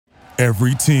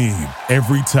Every team,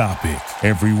 every topic,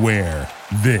 everywhere.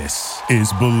 This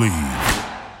is Believe.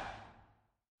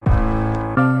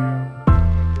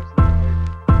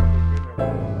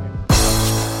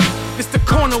 It's the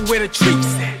corner where the treats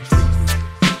at.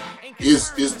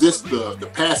 Is this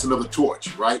the passing of the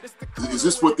torch, right? Is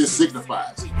this what this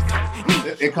signifies?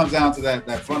 It comes down to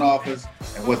that front office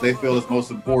and what they feel is most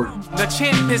important. The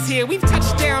champ is here. We've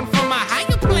touched down from a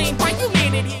higher plane. Why you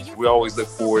landed here? We always look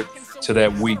forward to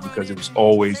that week because it was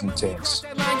always intense.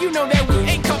 You know that we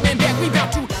ain't coming back. We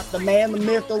about to. The man, the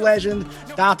myth, the legend,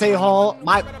 Dante Hall.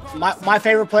 My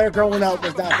favorite player growing up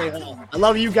was Dante Hall. I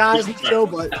love you guys, Joe,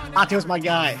 but Dante was my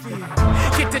guy.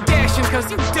 Get to dashing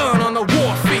because you done on the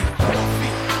warfield.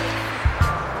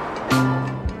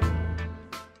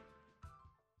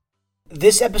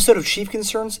 This episode of Chief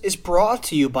Concerns is brought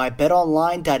to you by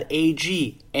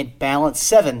betonline.ag and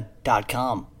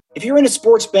balance7.com. If you're into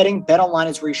sports betting, BetOnline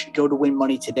is where you should go to win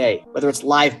money today. Whether it's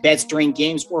live bets during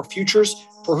games or futures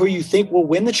for who you think will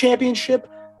win the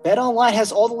championship, BetOnline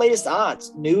has all the latest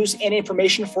odds, news, and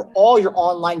information for all your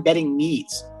online betting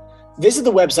needs. Visit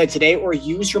the website today or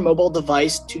use your mobile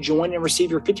device to join and receive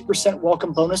your 50%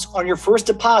 welcome bonus on your first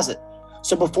deposit.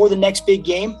 So before the next big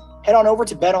game, head on over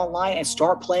to BetOnline and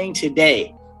start playing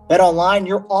today. BetOnline,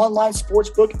 your online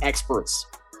sportsbook experts.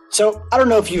 So, I don't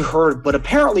know if you heard, but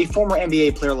apparently former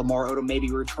NBA player Lamar Odom may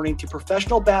be returning to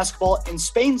professional basketball in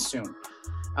Spain soon.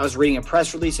 I was reading a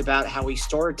press release about how he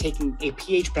started taking a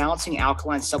pH balancing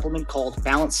alkaline supplement called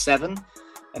Balance 7,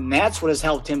 and that's what has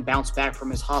helped him bounce back from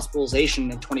his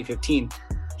hospitalization in 2015.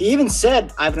 He even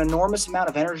said, "I have an enormous amount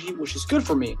of energy, which is good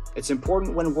for me. It's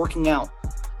important when working out.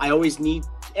 I always need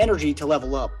energy to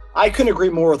level up." I couldn't agree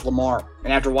more with Lamar,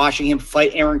 and after watching him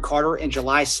fight Aaron Carter in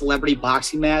July's celebrity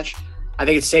boxing match, I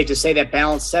think it's safe to say that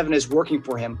Balance 7 is working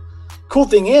for him. Cool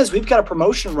thing is, we've got a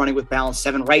promotion running with Balance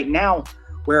 7 right now,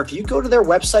 where if you go to their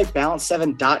website,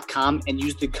 balance7.com, and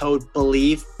use the code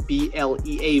BELIEVE,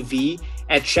 B-L-E-A-V,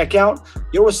 at checkout,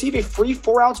 you'll receive a free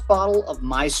 4-ounce bottle of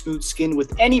My Smooth Skin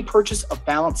with any purchase of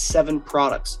Balance 7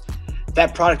 products.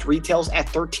 That product retails at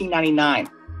 $13.99,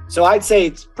 so I'd say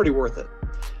it's pretty worth it.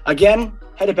 Again,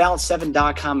 head to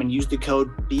balance7.com and use the code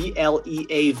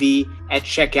BLEAV at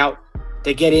checkout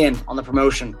to get in on the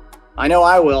promotion. I know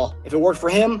I will. If it worked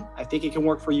for him, I think it can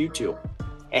work for you too.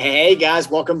 Hey guys,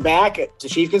 welcome back to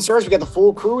Chief Concerns. We got the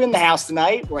full crew in the house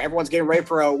tonight where everyone's getting ready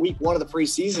for week 1 of the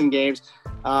preseason games.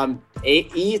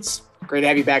 It's great to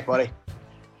have you back, buddy.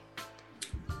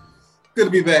 Good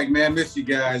to be back, man. Miss you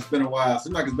guys. It's been a while.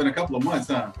 Seems like it's been a couple of months,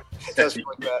 huh? It does feel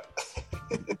like that.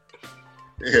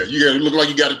 Yeah, you look like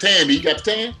you got a tan. You got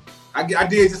the tan? I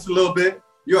did just a little bit.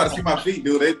 You ought to see my feet,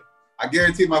 dude. I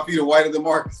guarantee my feet are whiter than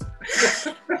Marcus.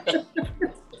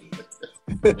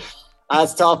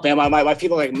 That's tough, man. My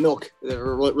feet look like milk. They're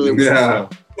really yeah,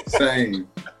 same.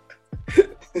 You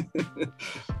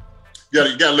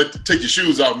gotta take your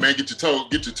shoes off, man. Get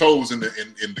your toes in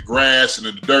the grass and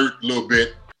in the dirt a little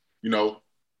bit. You know,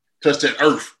 touch that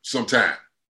earth sometime.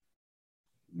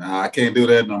 Nah, I can't do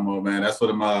that no more, man. That's for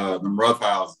them rough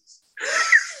houses.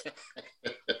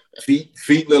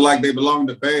 Feet look like they belong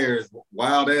to bears,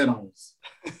 wild animals.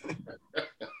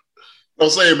 I'm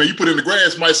saying, man, you put it in the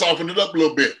grass, might soften it up a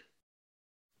little bit.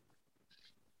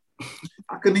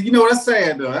 I couldn't, you know, that's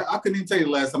sad though. I couldn't even tell you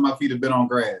the last time my feet have been on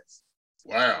grass.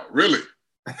 Wow, really?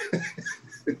 I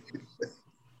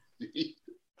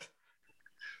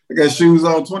got shoes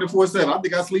on 24/7. I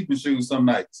think I sleep in shoes some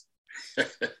nights.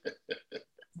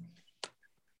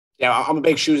 Yeah, I'm a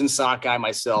big shoes and sock guy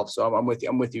myself, so I'm with you.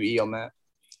 I'm with you, E, on that.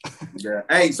 Yeah.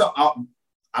 Hey, so I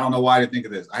don't know why I didn't think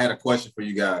of this. I had a question for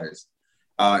you guys.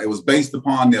 It was based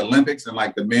upon the Olympics and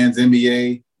like the men's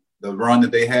NBA, the run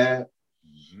that they had.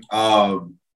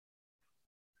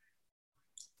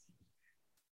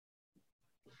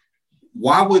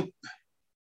 Why would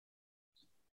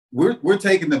we're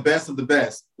taking the best of the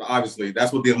best? Obviously,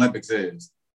 that's what the Olympics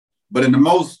is. But in the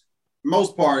most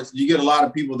parts, you get a lot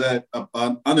of people that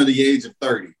are under the age of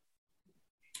 30.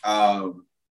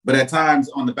 But at times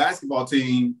on the basketball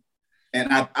team, and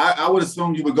I would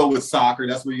assume you would go with soccer.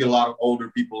 That's where you get a lot of older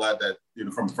people at that, you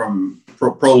know, from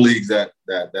pro leagues that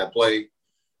play.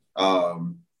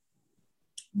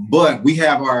 But we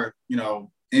have our, you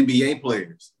know, NBA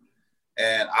players,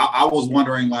 and I was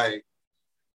wondering, like,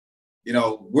 you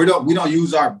know, we don't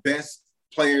use our best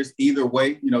players either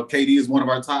way. You know, KD is one of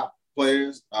our top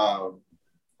players. I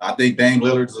think Dame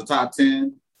Lillard is a top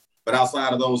 10. But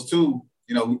outside of those two,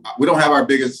 you know, we don't have our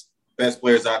best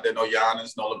players out there. No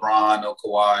Giannis, no LeBron, no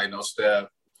Kawhi, no Steph.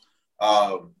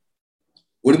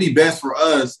 Would it be best for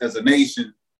us as a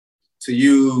nation to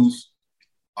use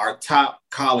our top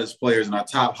college players and our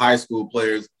top high school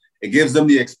players It gives them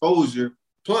the exposure.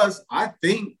 Plus, I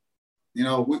think,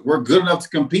 we're good enough to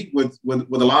compete with a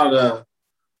lot of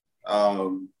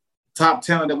the top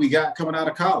talent that we got coming out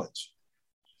of college.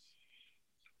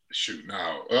 Shoot,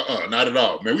 no, not at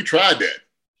all, man. We tried that,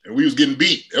 and we was getting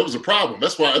beat. That was a problem.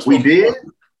 That's why we did.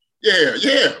 Yeah.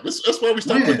 That's why we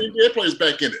started putting NBA players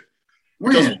back in it.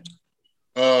 When?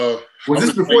 Was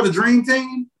this before the Dream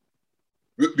Team?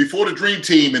 Before the Dream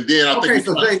Team, and then I think.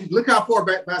 So Jay, look how far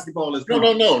back basketball is.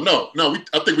 No.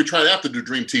 I think we tried after the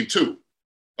Dream Team too.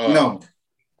 No,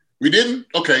 we didn't.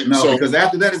 Okay, no, because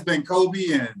after that it's been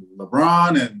Kobe and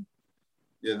LeBron and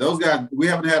those guys. We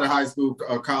haven't had a high school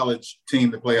or college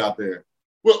team to play out there.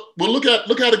 Well, look how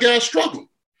the guys struggle.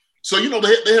 So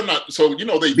they have not. So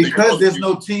because there's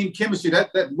no team chemistry.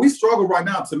 That we struggle right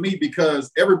now to me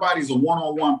because everybody's a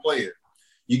one-on-one player.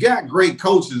 You got great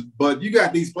coaches, but you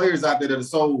got these players out there that are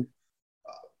so,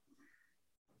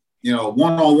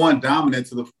 one-on-one dominant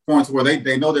to the point where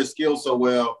they know their skills so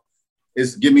well.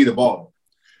 It's give me the ball.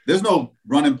 There's no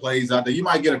running plays out there. You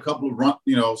might get a couple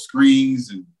of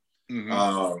screens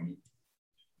and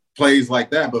plays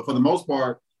like that, but for the most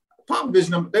part,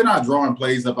 Popovich, they're not drawing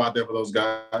plays up out there for those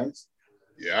guys.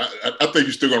 Yeah, I think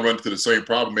you're still going to run into the same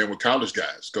problem, man, with college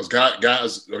guys because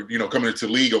guys are, coming into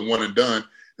the league are one and done.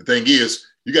 The thing is,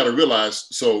 you got to realize,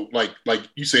 so like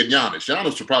you said,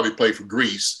 Giannis will probably play for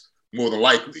Greece more than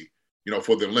likely,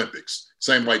 for the Olympics.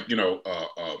 Same like,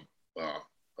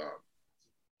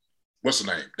 what's the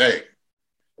name? Dang.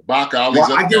 Ibaka,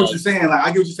 I get what you're saying.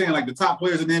 Like the top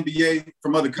players in the NBA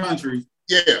from other countries.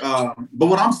 Yeah. But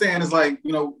what I'm saying is like,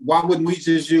 why wouldn't we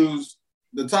just use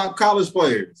the top college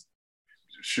players?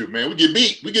 Shoot, man, we get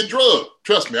beat. We get drugged.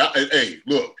 Trust me.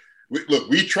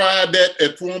 We tried that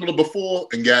at Formula before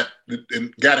and got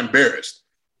embarrassed.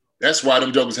 That's why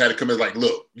them jokers had to come in like,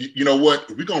 look, you know what?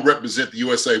 If we're going to represent the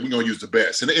USA, we're going to use the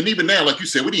best. And even now, like you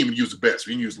said, we didn't even use the best.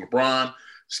 We didn't use LeBron,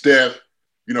 Steph,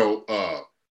 who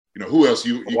else?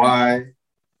 Kawhi.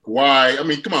 I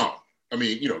mean, come on. I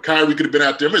mean, Kyrie could have been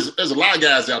out there. There's a lot of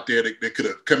guys out there that could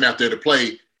have come out there to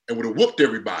play and would have whooped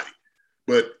everybody.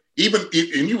 But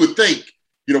and you would think,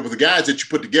 with the guys that you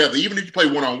put together, even if you play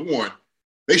one-on-one,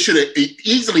 they should have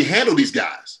easily handled these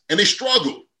guys. And they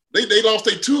struggled. They lost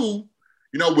their two,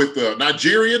 with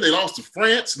Nigeria. They lost to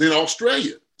France, and then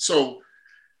Australia. So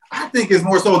I think it's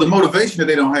more so the motivation that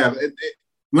they don't have.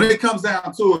 When it comes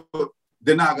down to it,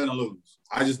 they're not going to lose.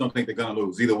 I just don't think they're going to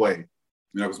lose either way.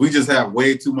 Because we just have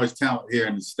way too much talent here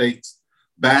in the States,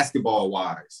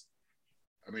 basketball-wise.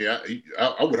 I mean,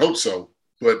 I would hope so.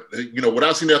 But, what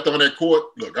I've seen out there on that court,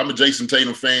 look, I'm a Jason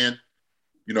Tatum fan.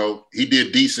 He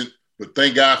did decent, but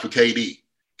thank God for KD.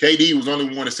 KD was the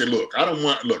only one that said, I don't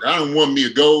want me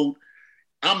a gold.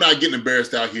 I'm not getting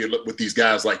embarrassed out here with these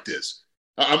guys like this.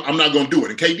 I'm not going to do it.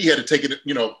 And KD had to take it,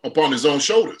 upon his own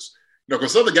shoulders.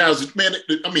 Because other guys, man,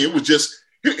 it was just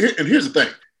 – and here's the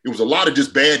thing. It was a lot of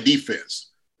just bad defense.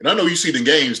 And I know you see it in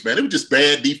games, man. It was just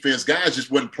bad defense. Guys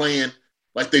just wasn't playing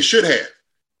like they should have.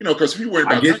 Because if you worry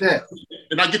about I get that.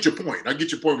 And I get your point. What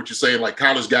you're saying, like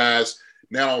college guys,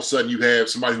 now all of a sudden you have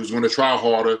somebody who's going to try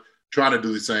harder, trying to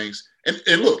do these things.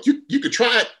 And look, you could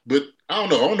try it, but I don't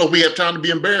know. I don't know if we have time to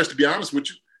be embarrassed, to be honest with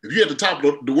you. If you're at the top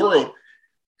of the world,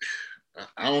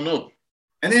 I don't know.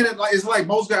 And then it's like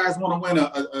most guys want to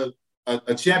win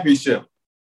a championship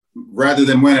rather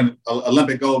than winning an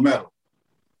Olympic gold medal.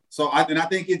 So I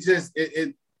think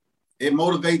it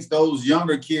motivates those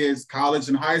younger kids, college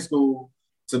and high school,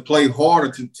 to play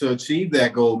harder to achieve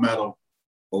that gold medal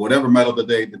or whatever medal that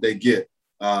they get.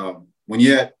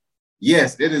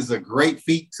 Yes, it is a great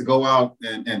feat to go out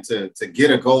and to get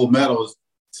a gold medal, is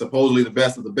supposedly the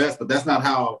best of the best, but that's not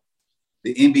how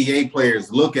the NBA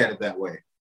players look at it that way.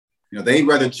 They'd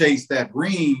rather chase that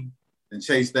ring than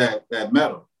chase that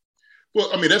medal. Well,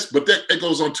 I mean, that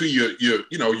goes on to your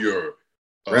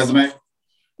resume.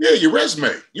 Yeah, your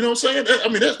resume. You know what I'm saying? I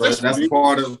mean, that's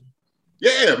part of.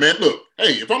 Yeah, man. Look,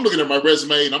 hey, if I'm looking at my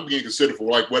resume and I'm getting considered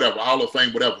for like whatever, Hall of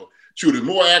Fame, whatever, shoot, the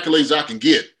more accolades I can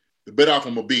get, the better off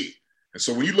I'm gonna be. And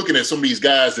so when you're looking at some of these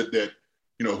guys that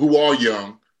who are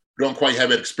young, don't quite have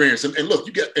that experience, and look,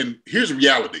 and here's the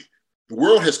reality: the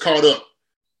world has caught up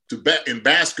in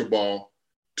basketball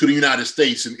to the United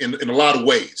States in a lot of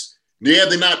ways. Yeah,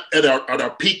 they're not at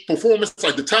our peak performance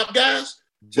like the top guys.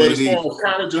 But as far as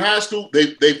college and high school,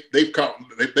 they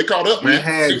caught up, man. We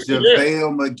had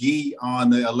JaVale McGee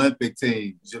on the Olympic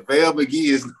team. JaVale McGee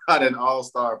is not an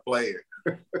all-star player.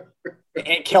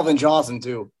 And Kelvin Johnson,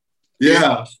 too.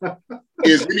 Yeah.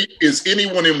 Is any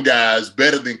one of them guys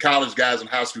better than college guys and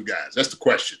high school guys? That's the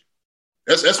question.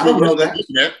 That's what we're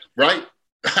looking at, right?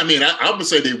 I mean, I would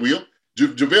say they will.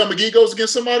 JaVale McGee goes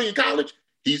against somebody in college,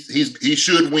 he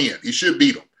should win. He should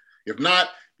beat him. If not,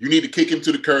 you need to kick him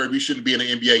to the curb. He shouldn't be in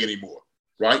the NBA anymore,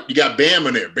 right? You got Bam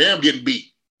in there. Bam getting beat.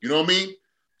 You know what I mean?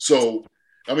 So,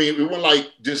 I mean, it wasn't like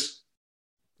just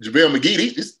JaVale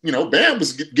McGee. Bam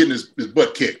was getting his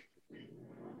butt kicked.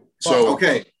 So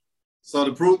okay. So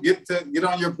to prove, get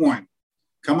on your point,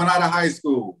 coming out of high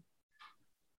school,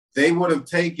 they would have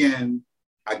taken,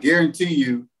 I guarantee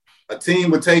you, a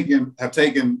team would have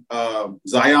taken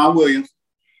Zion Williams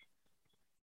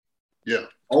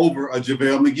over a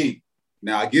JaVale McGee.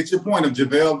 Now, I get your point of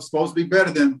JaVale supposed to be better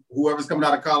than whoever's coming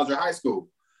out of college or high school.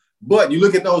 But you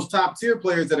look at those top-tier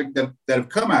players that have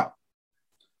come out.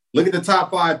 Look at the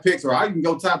top 5 picks, or I can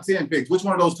go top 10 picks. Which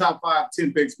one of those top 5,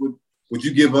 10 picks would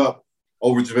you give up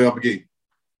over JaVale McGee?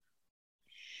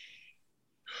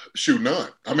 Shoot, none.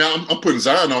 I mean, I'm putting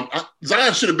Zion on.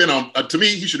 Zion should have been on. To me,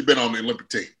 he should have been on the Olympic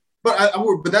team. But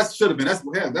that should have been. That's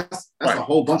right. A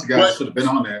whole bunch of guys should have been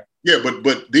on there. Yeah, but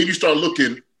then you start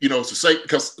looking. To say,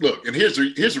 because look, and here's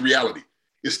the reality.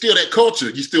 It's still that culture.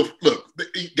 You still look.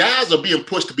 Guys are being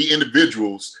pushed to be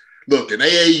individuals. Look, in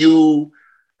AAU,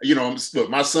 look,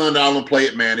 my son I don't play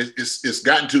it, man. It's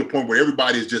gotten to the point where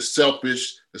everybody is just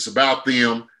selfish. It's about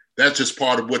them. That's just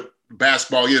part of what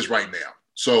basketball is right now.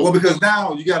 So, well, because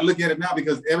now you got to look at it now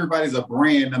because everybody's a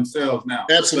brand themselves now.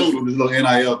 Absolutely, with this little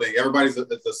NIL thing, everybody's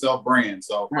a self brand.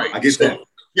 So right. I get that.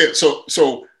 Yeah.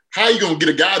 So how you gonna get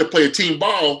a guy to play a team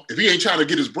ball if he ain't trying to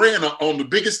get his brand on the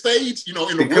biggest stage? In the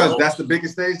world. Because that's the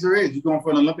biggest stage there is. You're going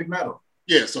for an Olympic medal.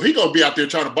 Yeah. So he gonna be out there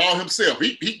trying to ball himself.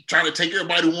 He trying to take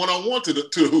everybody 1-on-1 to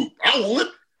the hoop. I would.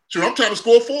 Sure, I'm trying to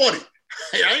score 40.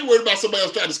 Hey, I ain't worried about somebody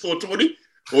else trying to score 20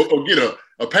 or get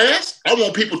a pass. I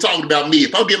want people talking about me.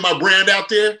 If I get my brand out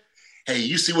there, hey,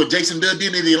 you see what Jason Dunn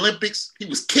did in the Olympics? He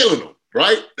was killing them,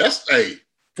 right? That's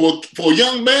for a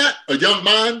young man, a young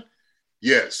mind,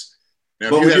 yes. Now,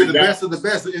 but when you're the best of the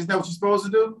best, isn't that what you're supposed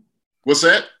to do? What's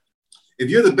that? If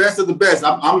you're the best of the best,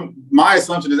 my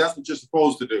assumption is that's what you're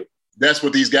supposed to do. That's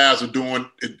what these guys are doing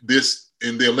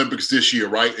in the Olympics this year,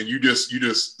 right? And you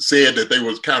just said that they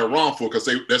was kind of wrongful because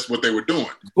that's what they were doing.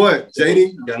 But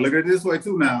JD, you gotta look at it this way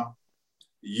too. Now,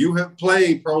 you have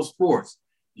played pro sports.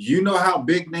 You know how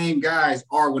big name guys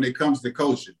are when it comes to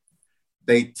coaching.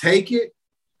 They take it,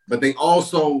 but they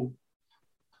also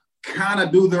kind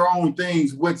of do their own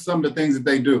things with some of the things that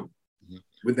they do.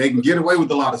 But they can get away with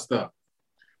a lot of stuff.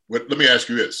 Let me ask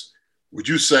you this. Would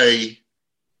you say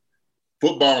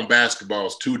football and basketball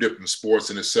is two different sports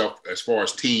in itself as far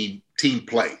as team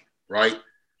play, right?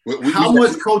 How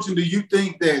much coaching do you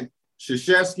think that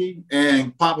Krzyzewski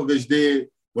and Popovich did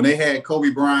when they had Kobe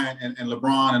Bryant and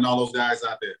LeBron and all those guys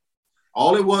out there?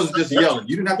 All it was just yelling.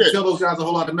 You didn't have to tell those guys a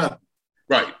whole lot of nothing.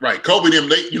 Right. Kobe them,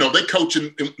 they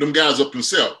coaching them guys up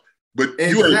themselves. But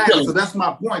exactly. So that's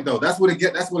my point, though. That's what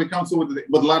it comes to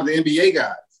with a lot of the NBA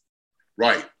guys.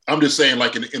 Right. I'm just saying,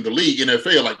 like in the league,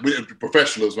 NFL, like with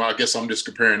professionalism, I guess I'm just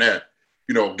comparing that.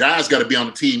 Guys got to be on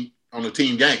the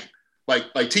team game.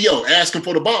 Like T.O. asking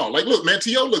for the ball. Like, look, man,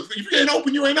 T.O., look, if you ain't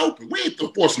open, you ain't open. We ain't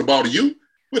forcing the ball to you.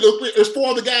 There's 4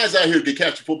 other guys out here that can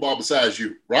catch the football besides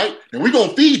you, right? And we're going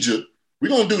to feed you. We're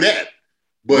going to do that.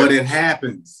 But it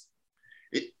happens.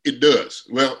 It does.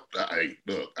 Well,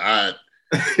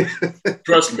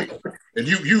 trust me. And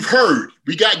you've heard,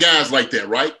 we got guys like that,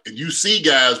 right? And you see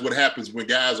guys, what happens when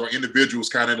guys are individuals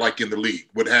kind of like in the league.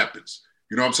 What happens?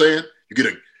 You know what I'm saying? You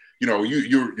get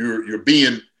you're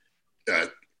being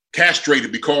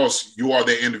castrated because you are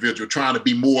that individual trying to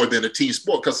be more than a team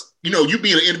sport. Because, you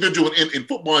being an individual in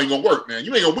football ain't going to work, man.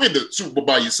 You ain't going to win the Super Bowl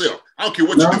by yourself. I don't care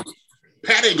what you do.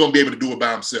 Pat ain't going to be able to do it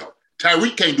by himself.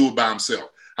 Tyreek can't do it by himself.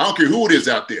 I don't care who it is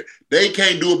out there. They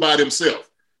can't do it by themselves.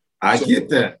 I get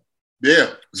that.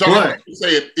 Yeah. So I'm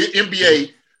saying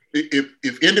NBA,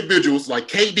 if individuals like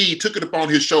KD took it upon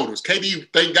his shoulders, KD,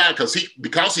 thank God,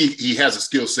 because he has a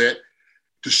skill set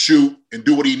to shoot and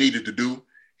do what he needed to do,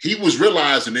 he was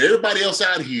realizing that everybody else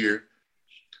out here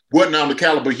wasn't on the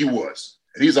caliber he was.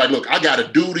 And he's like, look, I got a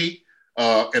duty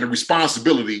and a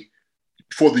responsibility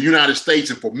for the United States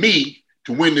and for me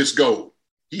to win this gold.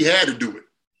 He had to do it.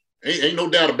 Ain't no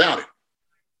doubt about it.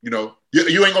 You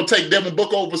ain't going to take Devin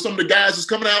Booker over some of the guys that's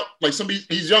coming out, like some of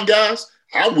these young guys?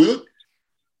 I would.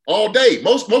 All day.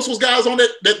 Most of those guys on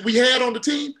that we had on the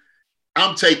team,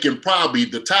 I'm taking probably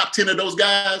the top 10 of those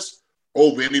guys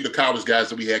over any of the college guys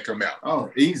that we had come out. Oh,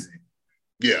 easy.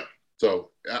 Yeah. So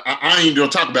I ain't going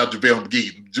to talk about JaVale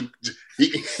McGee.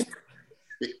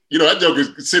 That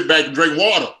joker can sit back and drink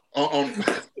water. Let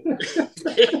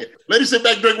him sit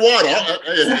back and drink water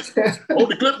on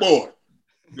the clipboard.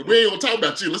 We ain't gonna talk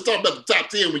about you. Let's talk about the top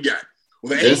 10 we got.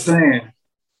 Just saying.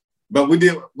 But we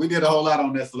did a whole lot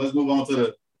on that. So let's move on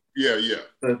to Yeah.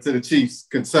 To the Chiefs'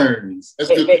 concerns. That's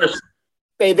a good question.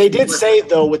 They did say,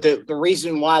 though, with the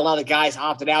reason why a lot of guys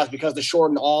opted out is because of the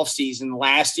shortened offseason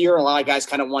last year. A lot of guys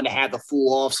kind of wanted to have the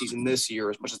full offseason this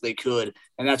year as much as they could,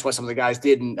 and that's why some of the guys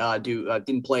didn't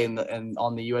play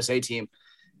on the USA team.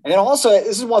 And then also,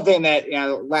 this is one thing that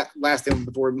last thing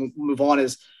before we move on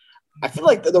is I feel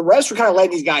like the refs were kind of letting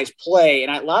these guys play,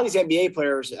 and a lot of these NBA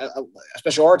players,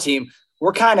 especially our team,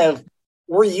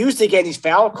 we're used to getting these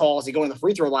foul calls and going to the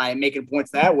free throw line and making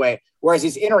points that way. Whereas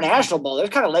these international ball, they're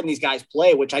kind of letting these guys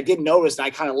play, which I did notice.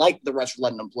 I kind of liked the refs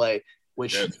letting them play,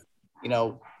 which,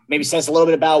 maybe says a little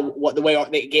bit about what the way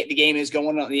the game is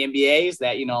going on in the NBA is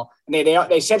that,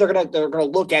 they said they're going to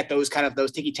look at those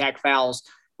ticky-tack fouls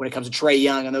when it comes to Trae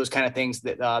Young and those kind of things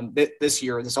that this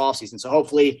year, this offseason. So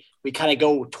hopefully we kind of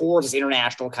go towards this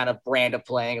international kind of brand of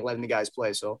playing and letting the guys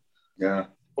play. So yeah,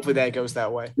 hopefully that goes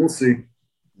that way. We'll see.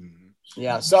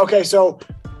 Yeah. So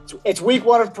it's week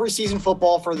 1 of preseason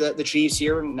football for the Chiefs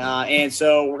here, and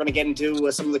so we're going to get into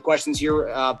some of the questions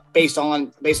here based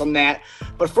on that.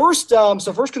 But first,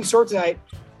 first concern tonight.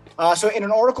 So in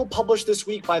an article published this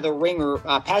week by The Ringer,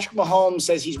 Patrick Mahomes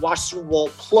says he's watched Super Bowl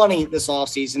plenty this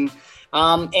offseason.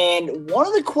 And one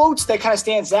of the quotes that kind of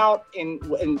stands out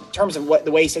in terms of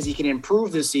the way he says he can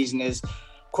improve this season is,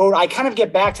 quote, "I kind of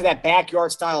get back to that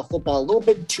backyard style of football a little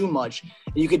bit too much." And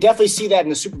you could definitely see that in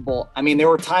the Super Bowl. I mean, there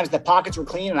were times the pockets were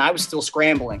clean and I was still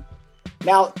scrambling.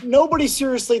 Now, nobody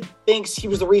seriously thinks he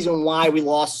was the reason why we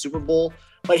lost the Super Bowl,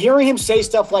 but hearing him say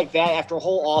stuff like that after a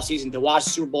whole offseason to watch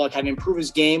the Super Bowl and kind of improve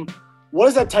his game, what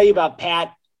does that tell you about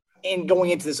Pat in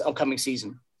going into this upcoming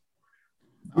season?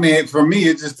 I mean, for me,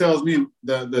 it just tells me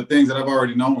the things that I've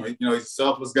already known. He's a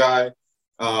selfless guy.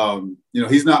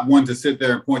 He's not one to sit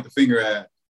there and point the finger at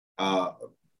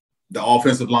the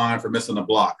offensive line for missing a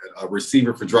block, a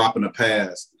receiver for dropping a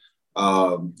pass,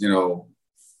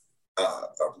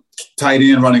 tight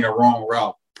end running a wrong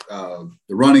route,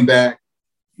 the running back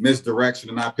misdirection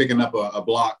and not picking up a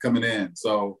block coming in.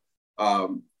 So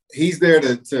he's there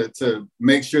to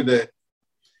make sure that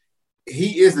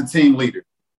he is the team leader.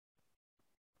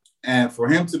 And for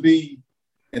him to be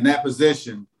in that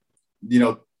position,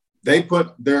 they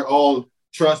put their all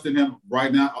trust in him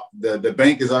right now. The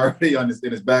bank is already in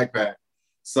his backpack.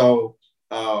 So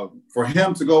for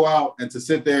him to go out and to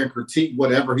sit there and critique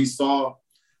whatever he saw,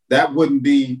 that wouldn't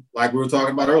be, like we were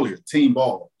talking about earlier, team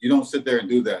ball. You don't sit there and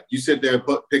do that. You sit there and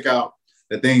pick out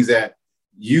the things that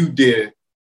you did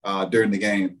during the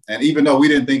game. And even though we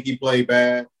didn't think he played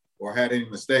bad or had any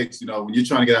mistakes, when you're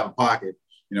trying to get out of the pocket,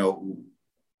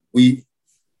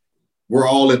 we're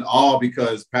all in awe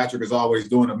because Patrick is always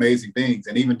doing amazing things.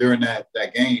 And even during that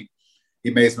game, he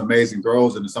made some amazing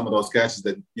throws and some of those catches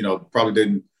that, probably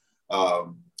didn't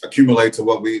accumulate to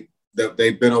what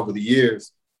they've been over the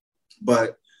years.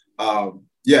 But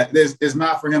it's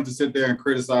not for him to sit there and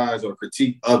criticize or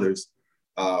critique others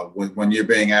when you're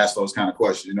being asked those kind of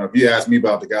questions. If you ask me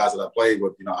about the guys that I played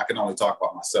with, I can only talk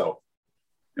about myself.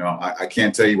 I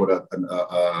can't tell you what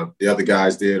the other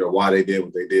guys did or why they did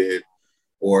what they did,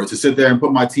 or to sit there and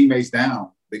put my teammates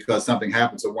down because something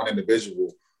happened to one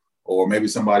individual, or maybe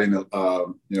somebody in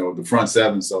the front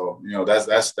seven. So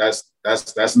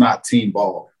that's not team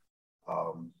ball.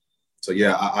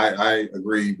 I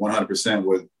agree 100%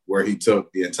 with where he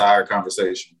took the entire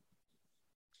conversation.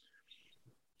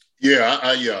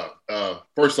 Yeah,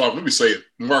 first off, let me say it,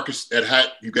 Marcus. That hat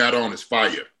you got on is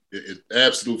fire. It's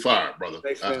absolute fire, brother.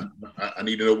 Thanks, I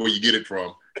need to know where you get it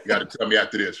from. You got to tell me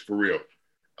after this, for real.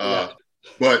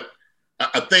 But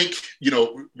I think,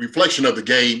 reflection of the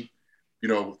game,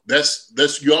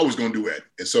 that's you're always going to do that.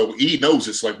 And so he knows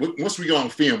it's like once we go on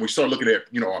film, we start looking at,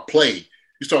 our play.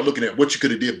 You start looking at what you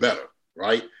could have did better,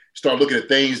 right? You start looking at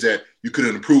things that you could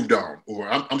have improved on. Or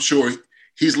I'm sure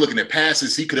he's looking at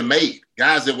passes he could have made,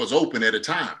 guys that was open at a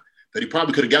time that he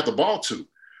probably could have got the ball to,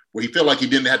 where he felt like he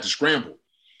didn't have to scramble.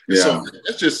 Yeah. So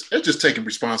that's just taking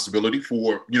responsibility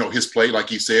for, his play. Like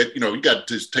he said, you got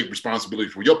to take responsibility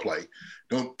for your play.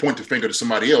 Don't point the finger to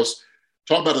somebody else.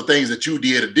 Talk about the things that you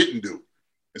did or didn't do.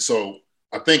 And so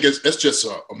I think that's just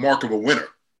a mark of a winner.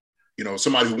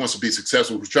 Somebody who wants to be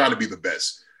successful, who's trying to be the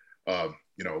best.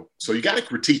 So you got to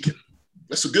critique him.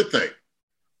 That's a good thing.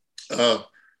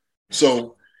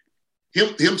 So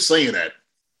him saying that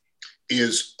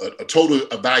is a total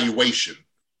evaluation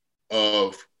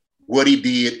of what he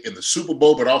did in the Super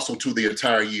Bowl, but also to the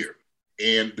entire year.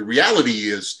 And the reality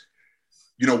is,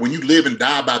 when you live and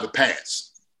die by the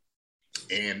past,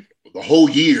 and the whole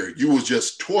year you was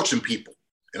just torching people,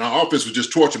 and our offense was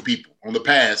just torching people on the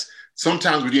pass,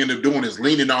 sometimes what you end up doing is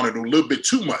leaning on it a little bit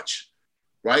too much,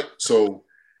 right? So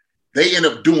they end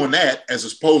up doing that as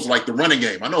opposed to like the running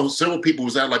game. I know several people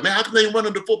was out like, man, how come they run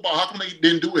into football? How come they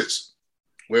didn't do this?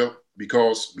 Well,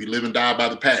 because we live and die by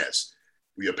the pass.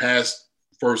 We are pass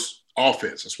first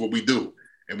offense. That's what we do.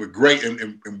 And we're great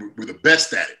and we're the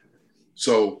best at it.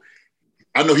 So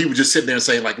I know he was just sitting there and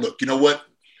saying like, look, you know what?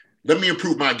 Let me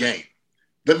improve my game.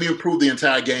 Let me improve the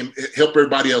entire game. Help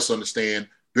everybody else understand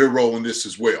their role in this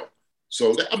as well.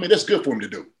 So, that's good for him to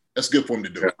do. That's good for him to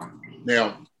do. Yeah.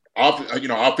 Now,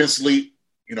 offensively,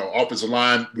 offensive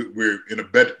line, we're in a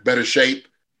better shape.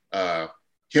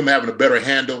 Him having a better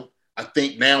handle. I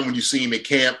think now when you see him at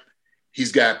camp,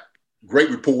 he's got great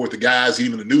rapport with the guys,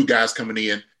 even the new guys coming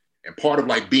in. And part of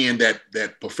like being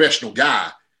that professional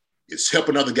guy is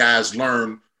helping other guys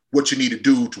learn what you need to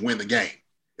do to win the game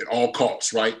at all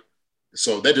costs, right?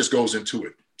 So that just goes into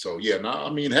it. So yeah,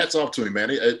 hats off to him, man.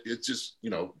 It's just,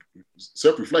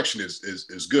 self-reflection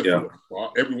is good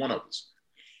for every one of us.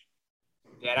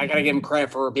 Yeah, and I got to give him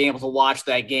credit for being able to watch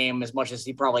that game as much as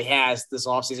he probably has this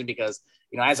offseason because,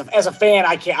 as a fan,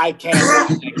 I can't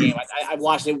watch that game. I've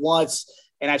watched it once,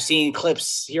 and I've seen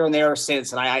clips here and there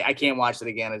since, and I can't watch it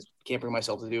again. I can't bring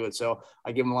myself to do it. So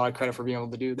I give him a lot of credit for being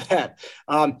able to do that.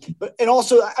 And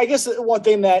also, I guess one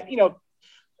thing that,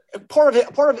 part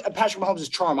of Patrick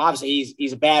Mahomes' charm, obviously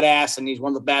he's a badass and he's one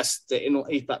of the best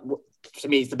to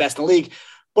me, he's the best in the league.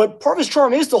 But part of his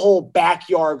charm is the whole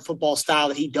backyard football style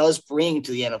that he does bring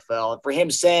to the NFL. And for him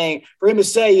to say,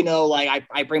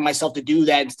 I bring myself to do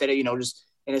that instead of, just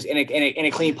in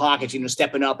a clean pocket,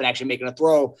 stepping up and actually making a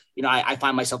throw. I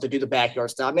find myself to do the backyard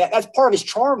style. That's part of his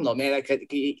charm, though, man.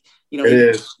 It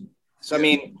is. So,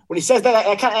 when he says that,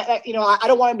 I kind of, I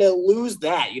don't want him to lose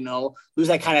that, lose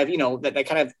that kind of, that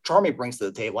kind of charm he brings to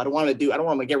the table. I don't want him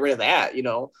to get rid of that,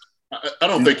 I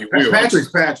don't think you will. Patrick's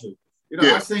Patrick.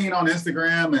 I've seen on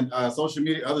Instagram and other social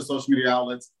media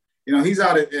outlets, he's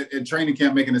out at training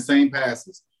camp making the same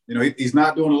passes. He's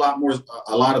not doing a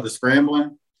lot of the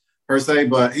scrambling per se,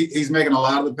 but he's making a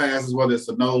lot of the passes, whether it's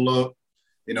a no look,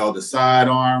 the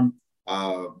sidearm.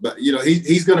 But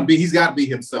he's got to be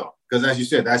himself because, as you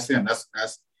said, that's him.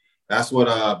 That's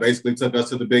what basically took us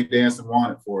to the big dance and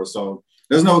won it for us. So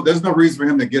there's no reason for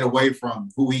him to get away from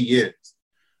who he is.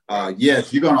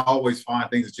 Yes, you're going to always find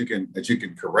things that you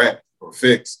can correct or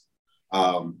fix.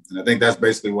 And I think that's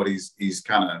basically what he's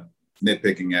kind of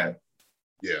nitpicking at.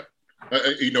 Yeah.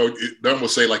 They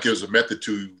almost say like there's a method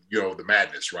to, the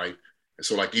madness, right? And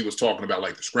so like he was talking about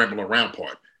like the scrambling around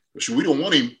part. But we don't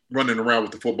want him running around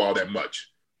with the football that much,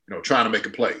 trying to make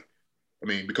a play.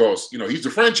 Because, he's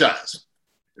the franchise.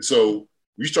 And so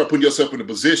you start putting yourself in a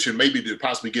position maybe to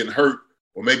possibly getting hurt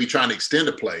or maybe trying to extend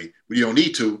a play, but you don't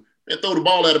need to, and throw the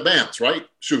ball out of bounds, right?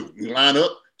 Shoot, you line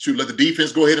up. Shoot, let the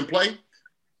defense go ahead and play.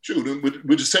 Shoot,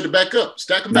 we'll just set it back up.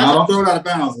 Stack them back up. Don't throw it out of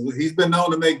bounds. He's been known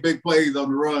to make big plays on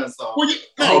the run, so with him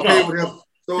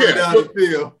throwing it down the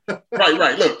field.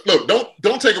 Right. Look,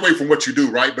 don't take away from what you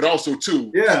do, right? But also,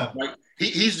 too, like,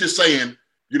 he's just saying,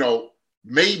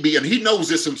 maybe, and he knows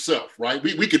this himself, right?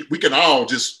 We can all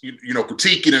just,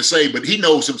 critique it and say, but he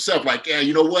knows himself, like, yeah,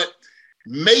 you know what?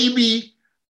 Maybe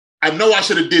I know I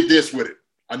should have did this with it.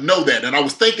 I know that. And I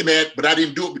was thinking that, but I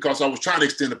didn't do it because I was trying to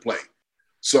extend the play.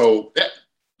 So, I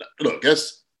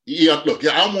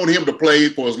want him to play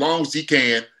for as long as he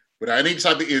can without any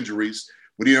type of injuries,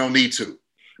 but he don't need to.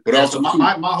 But also,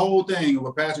 my whole thing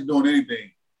with Patrick doing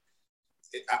anything,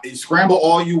 scramble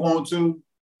all you want to,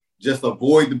 just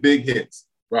avoid the big hits.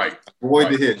 Right.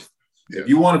 Avoid the hits. Yeah. If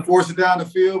you want to force it down the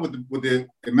field with the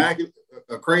immaculate,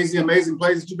 crazy, amazing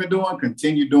plays that you've been doing,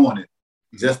 continue doing it.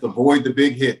 Just avoid the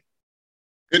big hit.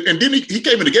 And then he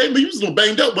came in the game, but he was a little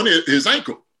banged up on his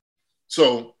ankle.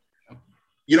 So,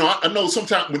 I know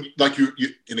sometimes when you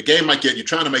in a game like that, you're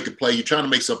trying to make a play, you're trying to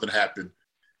make something happen.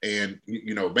 And,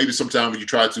 maybe sometimes when you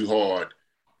try too hard,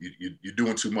 you're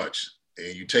doing too much.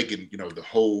 And you're taking, the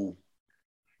whole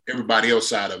everybody else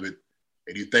side of it.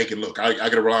 And you're thinking, look, I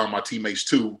got to rely on my teammates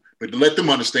too. But to let them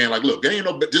understand, like, look, there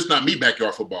ain't just not me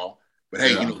backyard football. But,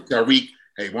 hey, Tyreek,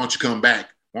 hey, why don't you come back?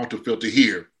 Why don't you filter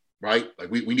here? Right? Like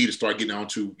we need to start getting on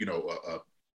to,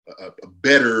 a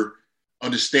better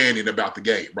understanding about the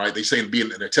game, right? They say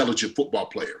being an intelligent football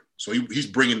player. So he's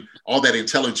bringing all that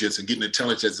intelligence and getting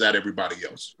intelligence out of everybody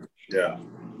else. Yeah.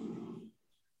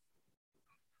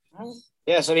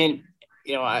 Yes.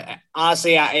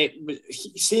 Honestly,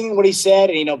 seeing what he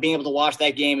said and, being able to watch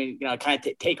that game and, kind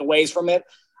of takeaways from it,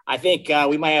 I think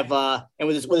we might have, and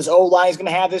with his O-line he's going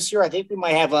to have this year, I think we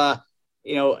might have, I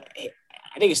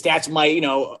think his stats might,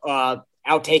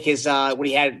 outtake his what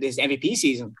he had his MVP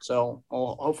season. So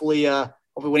hopefully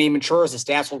when he matures, his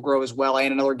stats will grow as well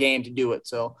and another game to do it.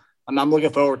 So I'm looking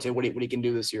forward to what he can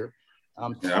do this year.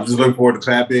 I'm just looking forward to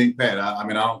Pat being Pat. I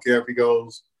mean, I don't care if he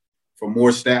goes for more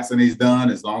stats than he's done,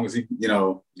 as long as he,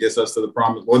 gets us to the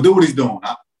promise. Well, do what he's doing.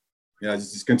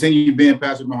 Just continue being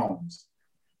Patrick Mahomes.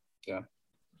 Yeah.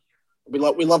 We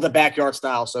love the backyard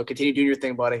style, so continue doing your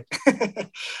thing, buddy.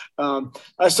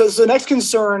 So next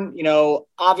concern,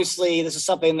 obviously this is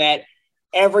something that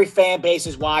every fan base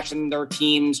is watching their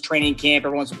team's training camp.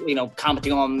 Everyone's,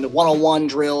 commenting on the one-on-one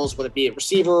drills, whether it be a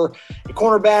receiver, a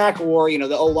cornerback, or,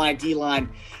 the O-line, D-line.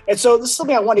 And so this is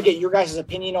something I want to get your guys'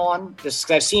 opinion on, just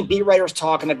because I've seen beat writers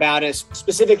talking about it,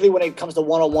 specifically when it comes to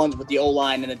one-on-ones with the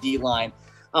O-line and the D-line.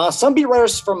 Some beat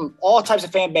writers from all types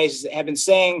of fan bases have been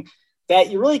saying that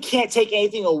you really can't take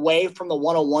anything away from the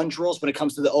one-on-one drills when it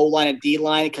comes to the O-line and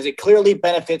D-line because it clearly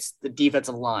benefits the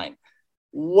defensive line.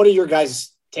 What are your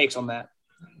guys' takes on that?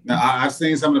 Now, I've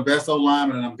seen some of the best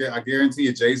O-linemen, and I guarantee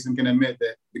you Jason can admit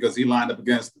that because he lined up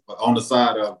on the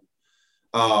side of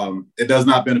it does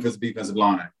not benefit the defensive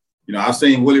line. I've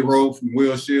seen Willie Rowe from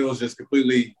Will Shields just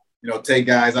completely, take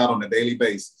guys out on a daily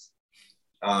basis.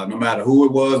 No matter who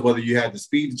it was, whether you had the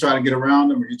speed to try to get around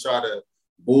them or you try to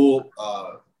bull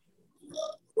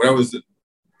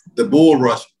the bull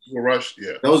rush. Bull rush,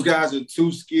 yeah. Those guys are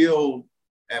too skilled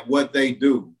at what they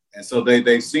do. And so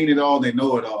they've seen it all, they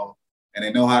know it all, and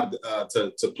they know how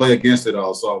to play against it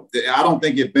all. So I don't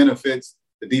think it benefits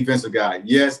the defensive guy.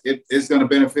 Yes, it's going to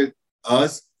benefit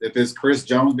us if it's Chris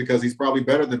Jones because he's probably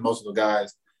better than most of the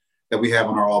guys that we have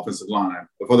on our offensive line.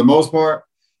 But for the most part,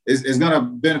 it's going to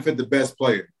benefit the best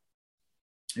player,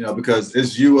 because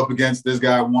it's you up against this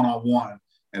guy one-on-one.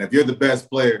 And if you're the best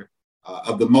player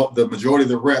of the majority of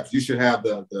the reps, you should have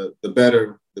the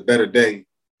better day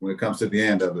when it comes to the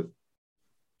end of it.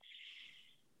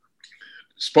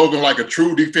 Spoken like a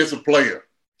true defensive player.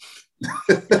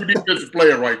 True defensive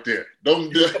player right there.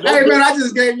 Don't hey, man, I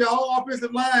just gave your whole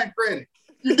offensive line credit.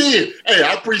 You did. Hey,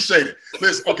 I appreciate it.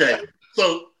 Listen, okay.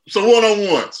 So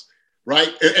one-on-ones, right?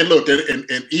 And look, and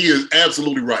he is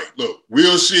absolutely right. Look,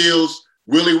 Will Shields,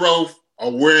 Willie Rowe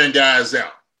are wearing guys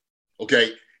out.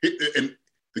 Okay. And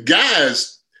the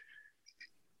guys,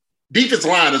 defensive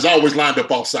line is always lined up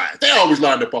off sides. They always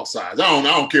lined up off sides. I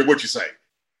don't care what you say.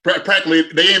 Practically,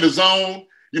 they in the zone.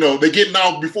 They're getting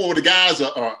off before the guys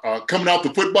are coming off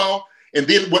the football. And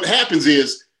then what happens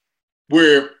is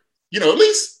where, at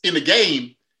least in the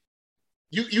game,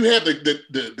 you have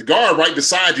the guard right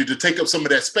beside you to take up some of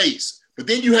that space. But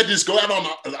then you had to just go out on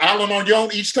an island on your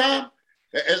own each time.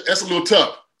 That's a little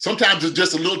tough. Sometimes it's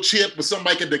just a little chip with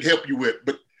somebody to help you with.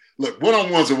 But look,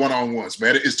 one-on-ones are one-on-ones,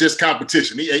 man. It's just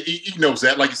competition. He knows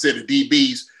that. Like you said, the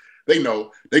DBs, they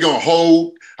know. They're going to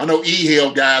hold. I know he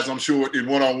held guys, I'm sure, in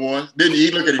one-on-one. Then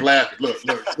you look at him laughing. Look.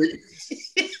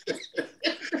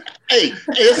 Hey,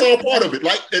 it's all part of it.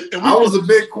 I was a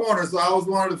big corner, so I was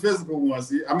one of the physical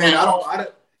ones. I mean,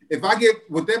 if I get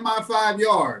within my 5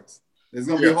 yards, it's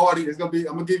going to be hard. I'm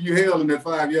going to give you hell in that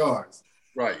 5 yards.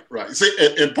 Right. See,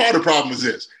 and part of the problem is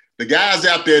this. The guys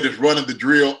out there that's running the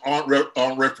drill aren't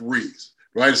referees,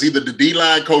 right? It's either the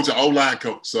D-line coach or O-line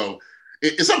coach. So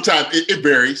sometimes it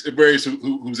varies. It varies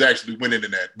who's actually winning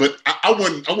in that. But I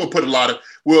wouldn't put a lot of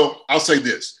 – well, I'll say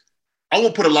this. I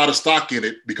won't put a lot of stock in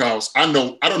it because I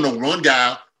don't know one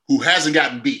guy who hasn't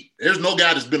gotten beat. There's no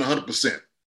guy that's been 100%.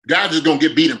 Guys just going to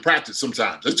get beat in practice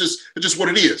sometimes. It's just what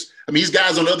it is. I mean, these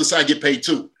guys on the other side get paid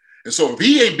too. And so if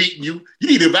he ain't beating you, you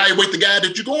need to evaluate the guy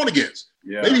that you're going against.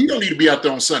 Yeah. Maybe you don't need to be out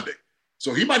there on Sunday.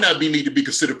 So he might not need to be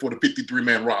considered for the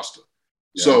 53-man roster.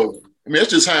 Yeah. So, I mean,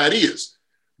 that's just how it is.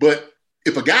 But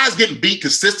if a guy's getting beat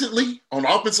consistently on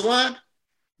the offensive line,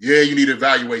 yeah, you need to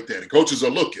evaluate that. And coaches are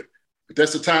looking. But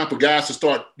that's the time for guys to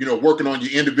start, working on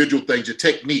your individual things, your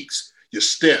techniques, your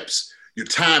steps, your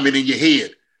timing in your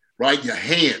head, right? Your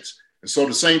hands. And so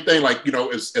the same thing,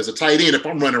 as a tight end, if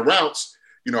I'm running routes,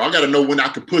 I got to know when I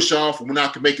can push off and when I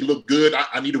can make it look good.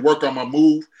 I need to work on my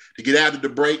move to get out of the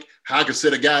break, how I can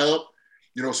set a guy up.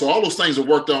 So all those things are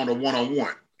worked on a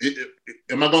one-on-one.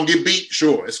 Am I going to get beat?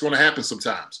 Sure, it's going to happen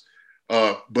sometimes.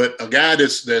 But a guy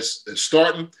that's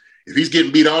starting, if he's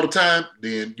getting beat all the time,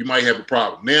 then you might have a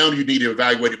problem. Now you need to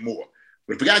evaluate it more.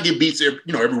 But if a guy get beats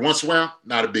every once in a while,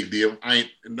 not a big deal.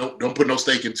 Don't put no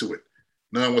stake into it,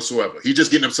 none whatsoever. He's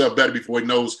just getting himself better before he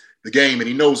knows the game, and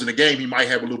he knows in the game he might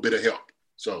have a little bit of help.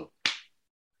 So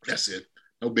that's it.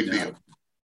 No big deal.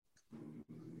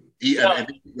 He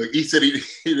said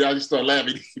I just started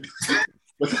laughing.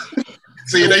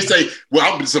 See, they say,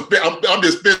 well, I'm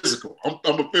just physical.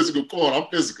 I'm a physical corner. I'm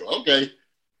physical. Okay.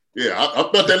 Yeah, I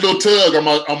felt that little tug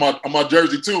on my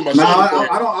jersey too.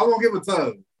 I won't give a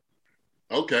tug.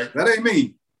 Okay. That ain't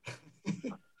me.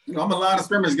 I'm a line of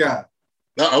scrimmage guy.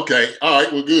 Okay. All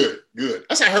right. Well, good.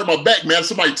 That's how I hurt my back, man.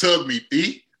 Somebody tugged me.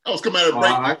 I was coming out of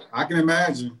break. I can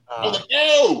imagine. I was like,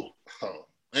 oh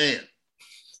man.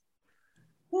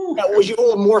 Now, was you a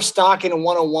little more stock in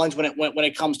one-on-ones when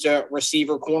it comes to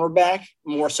receiver, cornerback,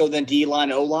 more so than D-line,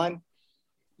 O-line?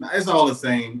 It's all the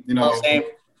same.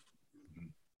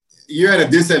 You're at a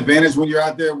disadvantage when you're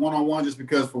out there one-on-one just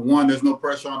because, for one, there's no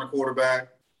pressure on the quarterback.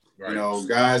 Right.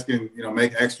 Guys can,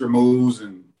 make extra moves,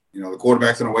 and, the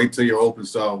quarterback's going to wait till you're open.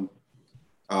 So,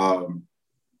 but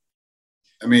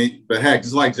heck,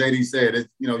 just like JD said,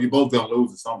 you're both going to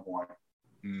lose at some point.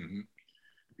 Mm-hmm.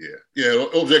 Yeah,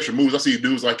 those extra moves. I see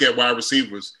dudes like that, wide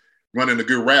receivers running a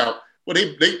good route. Well,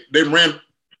 they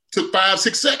took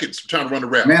 5-6 seconds trying to run the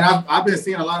route. Man, I've been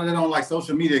seeing a lot of that on like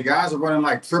social media. Guys are running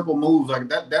like triple moves like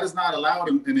that. That is not allowed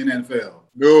in the NFL.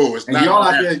 No, it's not. And y'all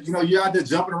out there, you're out there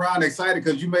jumping around excited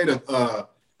because you made a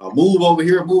move over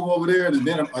here, move over there, and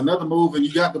then another move, and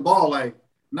you got the ball. Like,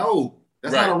 no,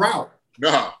 that's not a route.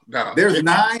 No. There's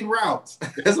 9 routes.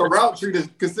 There's a route tree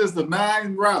that consists of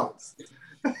 9 routes.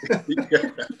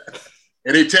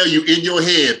 And they tell you in your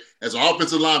head as an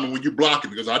offensive lineman when you're blocking,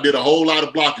 because I did a whole lot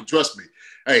of blocking, trust me.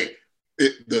 Hey,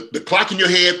 the clock in your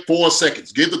head, 4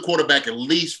 seconds. Give the quarterback at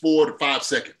least 4 to 5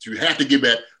 seconds. You have to give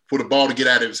that for the ball to get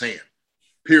out of his hand,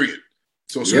 period.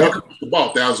 So the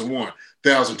ball, 1,001,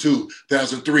 1,002,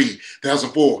 1,003,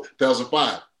 1,004,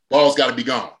 1,005. Ball's got to be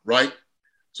gone, right?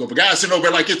 So if a guy's sitting over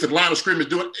there like it's the line of scrimmage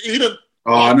doing, he doesn't.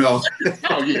 Oh, I know.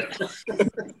 Oh, yeah.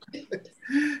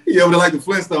 He over there like the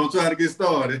Flintstones trying to get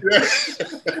started.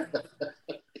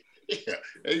 Yeah,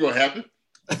 ain't going to happen.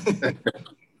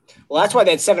 Well, that's why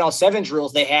that 7-on-7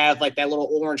 drills, they have like that little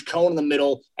orange cone in the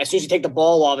middle. As soon as you take the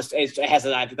ball off, it has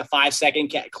the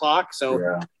 5-second clock. So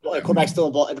the quarterback's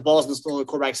still the ball's still in the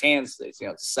quarterback's hands. It's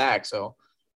a sack. So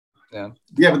yeah,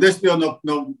 but there's still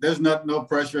no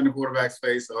pressure in the quarterback's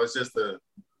face. So it's just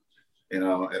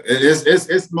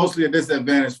it's mostly a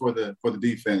disadvantage for the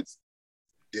defense.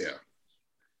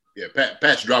 Yeah,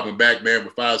 Pat's dropping back, man,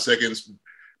 with 5 seconds.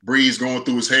 Breeze going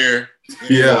through his hair.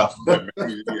 Yeah,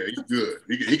 he's good.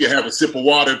 He can have a sip of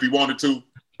water if he wanted to.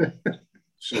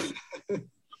 Sure.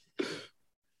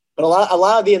 But a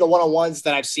lot of the one-on-ones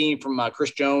that I've seen from Chris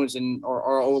Jones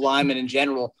or O linemen in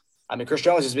general. I mean, Chris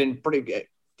Jones has been pretty good.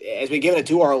 Has been giving it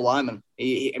to our O lineman.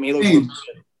 He looks good.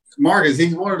 Marcus,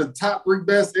 he's one of the top 3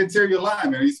 best interior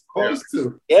linemen. He's supposed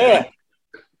to. Yeah.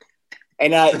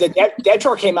 And the depth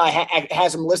chart came out,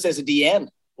 has him listed as a DN,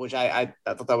 which I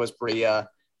thought that was pretty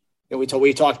we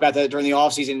talked about that during the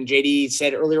offseason. JD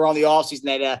said earlier on the offseason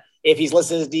that if he's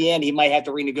listed as DN, he might have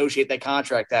to renegotiate that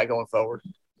contract going forward.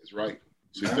 That's right.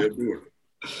 See if they do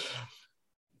it.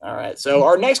 All right. So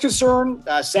our next concern,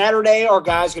 Saturday, our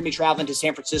guys are going to be traveling to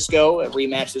San Francisco, a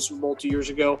rematch the Super Bowl 2 years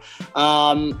ago.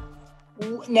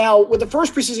 Now, with the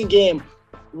first preseason game,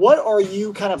 what are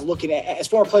you kind of looking at as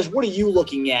far as players? What are you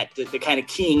looking at the kind of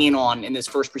keying in on in this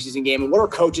first preseason game? And what are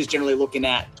coaches generally looking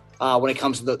at when it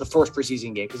comes to the first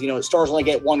preseason game? Because, the stars only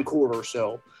get 1 quarter.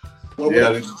 So,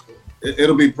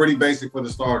 it'll be pretty basic for the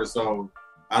starters. So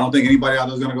I don't think anybody out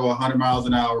there is going to go 100 miles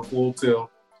an hour full tilt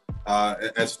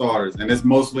at starters. And it's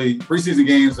mostly preseason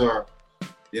games are,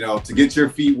 to get your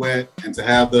feet wet and to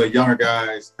have the younger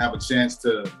guys have a chance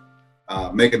to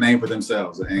make a name for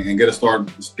themselves and get a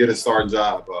starting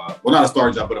job. Well, not a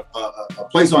starting job, but a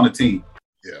place on the team.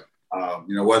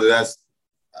 Yeah. Whether that's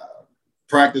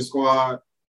practice squad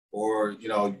or,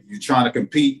 you're trying to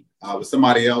compete with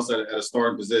somebody else at a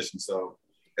starting position. So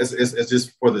it's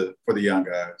just for the young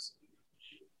guys.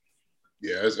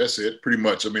 Yeah, that's it pretty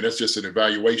much. I mean, that's just an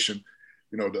evaluation,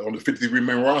 on the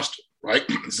 53-man roster, right?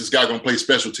 Is this guy going to play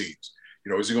special teams?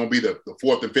 Is he going to be the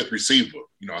 4th and 5th receiver?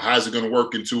 How is it going to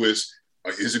work into his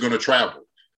is it going to travel?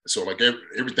 So like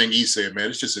everything he said, man,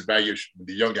 it's just an evaluation with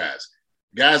the young guys.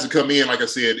 Guys that come in, like I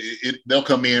said, they'll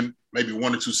come in maybe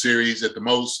 1 or 2 series at the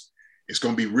most. It's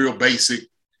going to be real basic.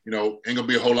 Ain't going to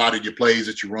be a whole lot of your plays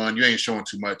that you run. You ain't showing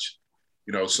too much.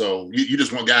 So you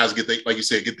just want guys to get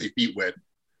their feet wet.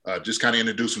 Just kind of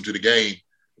introduce them to the game.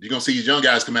 You're going to see these young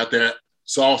guys come out there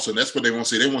sauce, and that's what they want to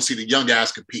see. They want to see the young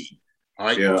guys compete. All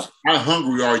right? Yeah. How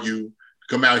hungry are you to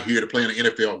come out here to play in an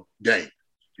NFL game?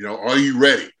 Are you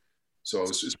ready? So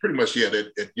it's pretty much,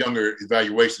 that younger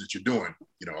evaluation that you're doing.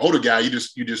 Older guy, you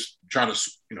just trying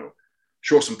to,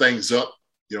 shore some things up,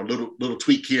 little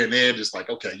tweak here and there, just like,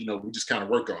 okay, we just kind of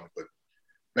work on it, but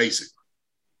basic.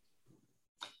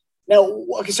 Now,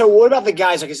 okay, so what about the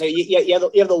guys? Like I said, you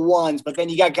have the ones, but then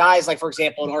you got guys like, for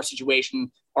example, in our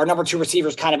situation, our number 2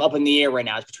 receivers kind of up in the air right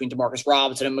now. It's between Demarcus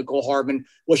Robinson and Mecole Hardman,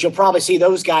 which you'll probably see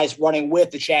those guys running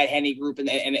with the Chad Henne group and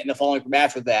the following from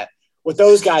after that. With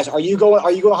those guys, are you going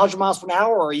 100 miles per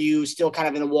hour, or are you still kind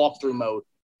of in a walkthrough mode?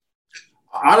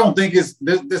 I don't think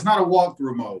there's not a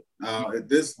walkthrough mode.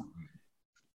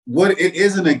 It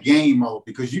isn't a game mode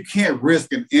because you can't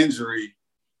risk an injury,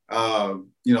 trying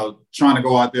to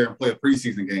go out there and play a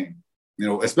preseason game,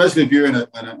 especially if you're in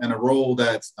a role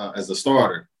that's as a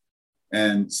starter.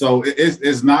 And so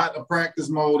it's not a practice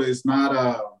mode. It's not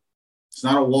a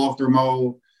walkthrough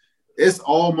mode. It's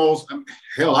almost,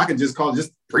 hell, I can just call it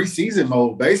just preseason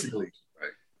mode, basically,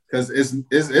 because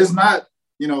it's not,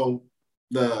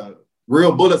 the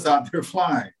real bullets out there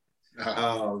flying.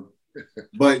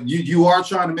 But you are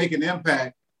trying to make an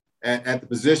impact at the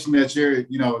position that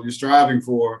you're striving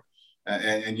for,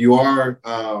 and you are,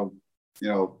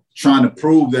 trying to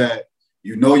prove that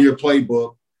your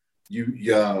playbook,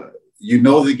 you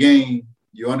know the game,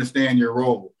 you understand your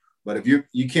role. But if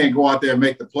you can't go out there and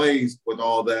make the plays with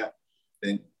all that,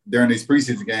 then during these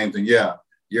preseason games, then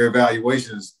your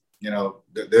evaluations,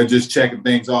 they're just checking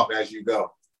things off as you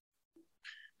go.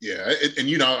 Yeah,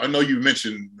 and I know you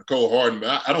mentioned Nicole Harden,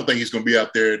 but I don't think he's going to be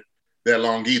out there that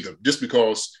long either, just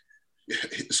because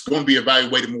it's going to be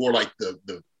evaluated more like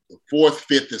the fourth,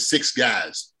 fifth, and sixth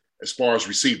guys as far as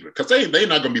receiver, because they're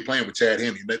not going to be playing with Chad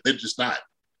Henne. They're just not.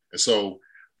 And so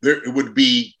it would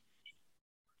be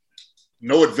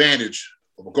no advantage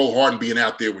of Nicole Harden being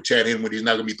out there with Chad Henne when he's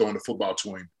not going to be throwing the football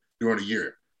to him during the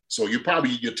year. So you're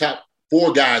probably your top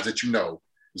four guys that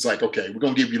it's like, okay, we're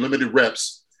going to give you limited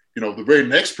reps. The very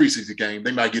next preseason game,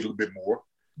 they might get a little bit more,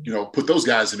 put those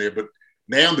guys in there. But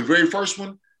now the very first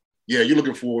one, you're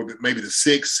looking for maybe the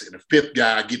sixth and the fifth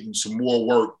guy getting some more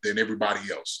work than everybody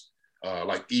else.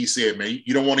 Like E said, man,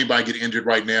 you don't want anybody to get injured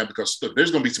right now because look, there's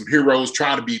going to be some heroes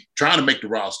trying to make the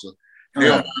roster.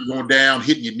 They're going down,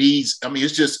 hitting your knees. I mean, it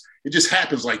just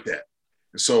happens like that.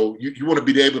 And so you want to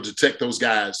be able to protect those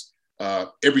guys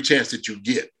every chance that you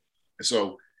get. And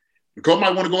so Nicole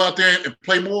might want to go out there and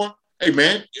play more. Hey,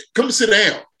 man, come and sit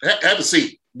down. Have a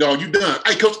seat. No, you done.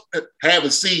 Hey, coach, have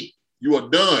a seat. You are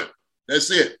done.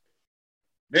 That's it.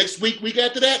 Next week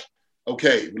after that,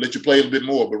 okay, we'll let you play a little bit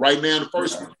more. But right now, the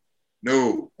first one,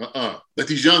 no, let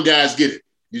these young guys get it.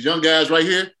 These young guys right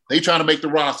here, they trying to make the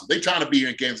roster. They trying to be here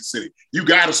in Kansas City. You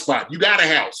got a spot. You got a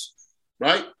house,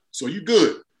 right? So you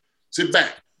good. Sit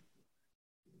back.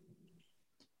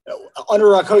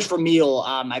 Under Coach Vermeil,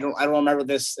 I don't remember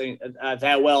this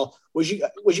that well. Would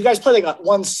you guys play like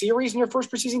one series in your first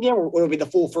preseason game, or would it be the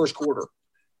full first quarter?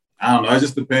 I don't know. It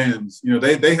just depends.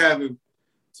 They have it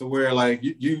to where like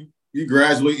you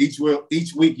gradually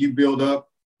each week you build up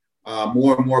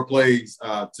more and more plays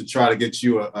to try to get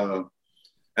you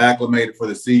acclimated for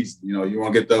the season. You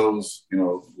want to get those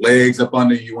legs up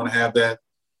under you. You want to have that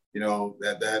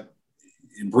that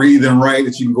breathing right,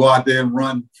 that you can go out there and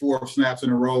run 4 snaps in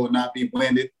a row and not be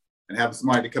winded, and have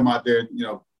somebody to come out there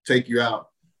and take you out.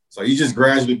 So you just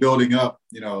gradually building up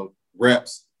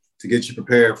reps to get you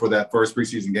prepared for that first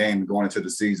preseason game going into the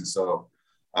season. So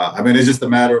it's just a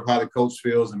matter of how the coach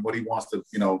feels and what he wants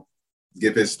to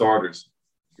give his starters.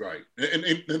 Right. And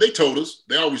they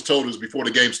always told us before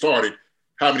the game started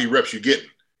how many reps you're getting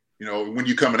when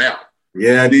you're coming out.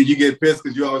 Yeah, then you get pissed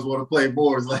because you always want to play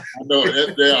more. I know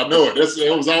it. I know it.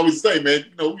 That was always the same, man.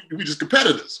 We just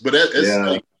competitors. But that's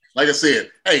like I said,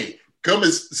 hey, come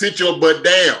and sit your butt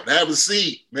down. Have a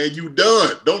seat, man. You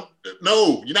done.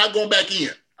 You're not going back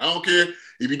in. I don't care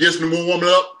if you just want to warm it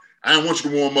up. I don't want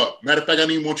you to warm up. Matter of fact, I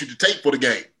don't even want you to take for the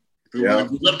game.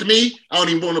 If it's up to me, I don't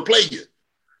even want to play you.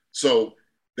 So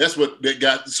that's what they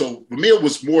got. So Vermeil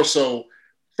was more so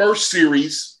first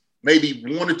series, maybe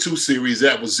 1 or 2 series.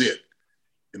 That was it.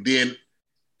 And then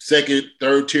second,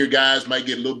 third tier guys might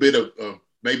get a little bit of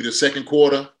maybe the second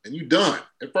quarter, and you done.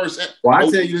 At first, well,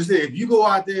 I tell you this: if you go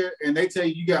out there and they tell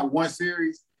you got 1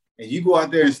 series, and you go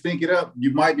out there and stink it up,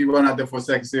 you might be run out there for a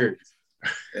second series.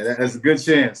 And that's a good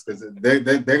chance because they're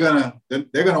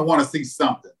gonna want to see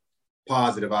something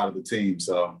positive out of the team.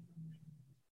 So.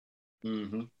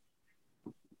 Mm-hmm.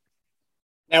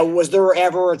 Now, was there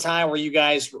ever a time where you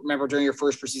guys remember during your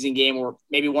first preseason game, where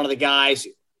maybe one of the guys,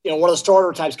 one of the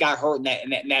starter types got hurt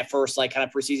in that first like kind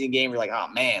of preseason game? You're like, oh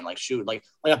man, like shoot, like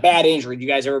a bad injury. Do you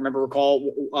guys ever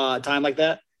recall a time like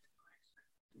that?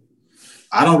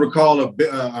 I don't recall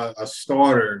a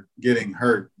starter getting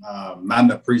hurt, not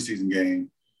in a preseason game.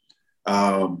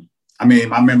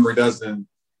 My memory doesn't.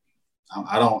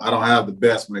 I don't have the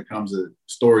best when it comes to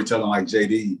storytelling like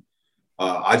JD.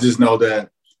 I just know that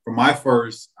for my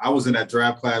first, I was in that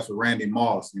draft class with Randy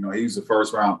Moss. He was the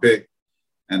first round pick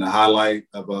and the highlight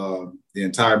of the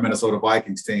entire Minnesota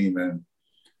Vikings team. And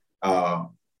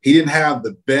he didn't have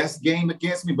the best game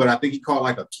against me, but I think he caught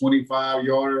like a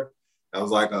 25-yarder. That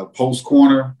was like a post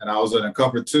corner, and I was in a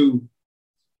cover 2,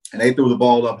 and they threw the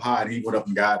ball up high, and he went up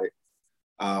and got it.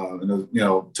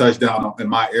 touchdown in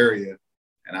my area.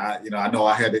 And I know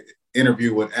I had an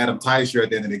interview with Adam Teicher at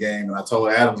the end of the game, and I told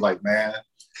Adam, like, man,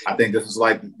 I think this is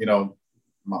like,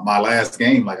 my last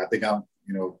game. Like, I think I'm,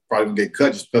 probably gonna get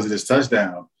cut just because of this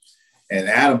touchdown. And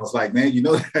Adam was like, man,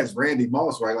 that's Randy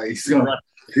Moss, right? Like, he's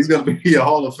gonna be a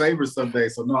Hall of Famer someday.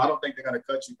 So no, I don't think they're gonna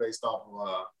cut you based off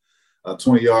of a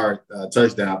 20-yard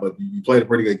touchdown, but you played a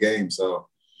pretty good game. So,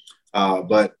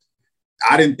 but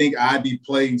I didn't think I'd be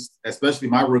placed, especially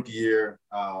my rookie year,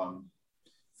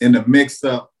 in the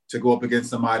mix-up to go up against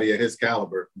somebody at his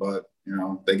caliber. But,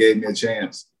 they gave me a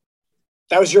chance.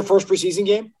 That was your first preseason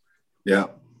game? Yeah.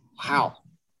 Wow.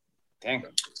 Dang.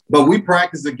 But we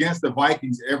practice against the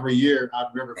Vikings every year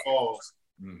out in River Falls.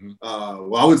 Mm-hmm.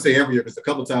 Well, I wouldn't say every year, because a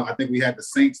couple of times I think we had the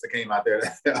Saints that came out there.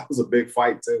 That was a big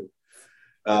fight, too.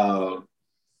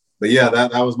 But, yeah,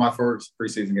 that was my first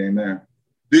preseason game there.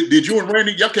 Did you and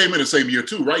Randy, y'all came in the same year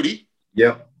too, right, E?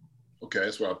 Yep. Okay,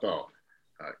 that's what I thought.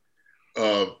 All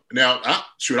right. Now, I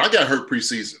got hurt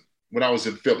preseason when I was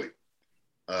in Philly.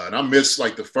 And I missed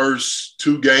like the first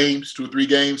 2 or 3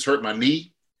 games, hurt my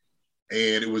knee.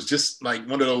 And it was just like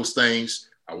one of those things.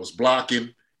 I was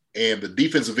blocking, and the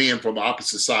defensive end from the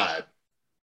opposite side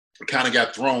kind of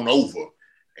got thrown over.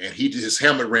 And his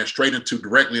helmet ran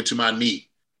directly into my knee.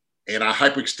 And I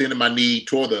hyperextended my knee,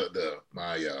 toward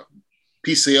my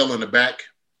PCL in the back,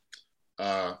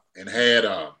 and had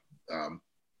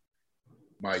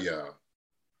my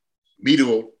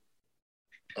medial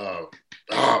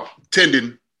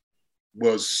tendon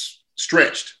was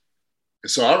stretched.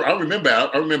 And so I remember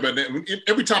that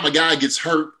every time a guy gets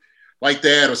hurt like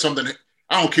that or something,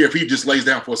 I don't care if he just lays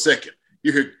down for a second.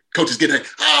 You hear coaches getting like,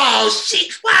 oh,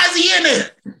 shit, why is he in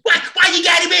there? Why you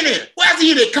got him in there? Why is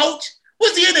he in there, coach?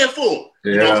 What's he in there for?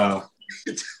 Yeah.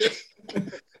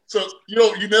 So,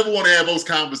 you never want to have those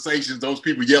conversations, those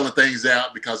people yelling things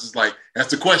out, because it's like,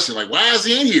 that's the question. Like, why is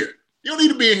he in here? You don't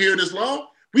need to be in here this long.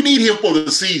 We need him for the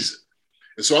season.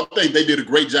 And so I think they did a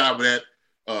great job of that,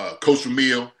 Coach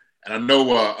Ramil. And I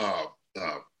know, a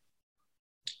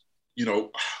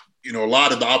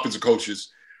lot of the offensive coaches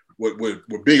were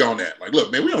big on that. Like,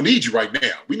 look, man, we don't need you right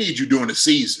now. We need you during the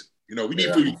season. We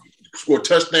need you to score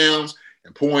touchdowns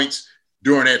and points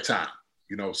during that time,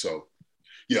 so.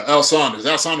 Yeah, Al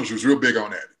Saunders was real big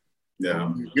on that.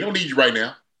 Yeah. We don't need you right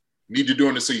now. We need you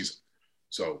during the season.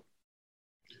 So,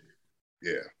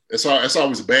 yeah, it's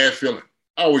always a bad feeling.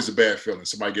 Always a bad feeling.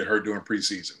 Somebody get hurt during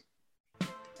preseason.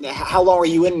 Now, how long were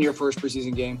you in your first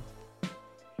preseason game?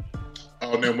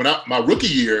 Oh, man, my rookie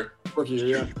year,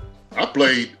 yeah. I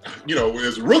played,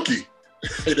 as a rookie.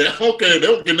 They don't care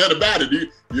nothing about it.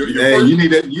 You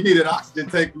need an oxygen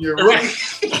tank when you're right.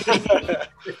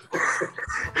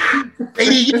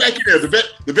 JD, get back in there.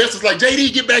 The best is like,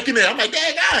 JD, get back in there. I'm like,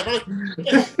 dang God.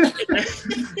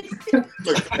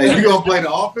 Hey, you gonna play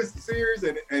the offensive series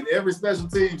and every special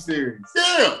team series.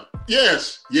 Yeah.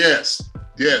 Yes.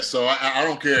 So I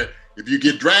don't care if you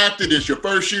get drafted. It's your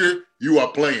first year. You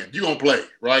are playing. You gonna play,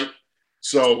 right?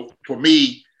 So for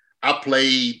me, I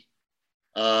played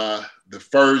the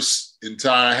first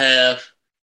entire half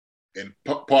and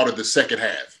part of the second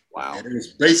half. Wow. And it was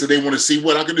basically they want to see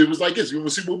what I could do. It was like this. You want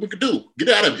to see what we could do. Get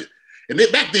out of you. And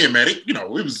then back then, man, it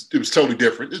was totally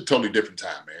different. It's a totally different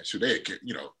time, man. So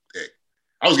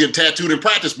I was getting tattooed in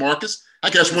practice, Marcus. I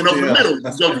just went up in the middle,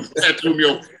 tattooed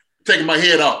me, taking my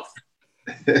head off.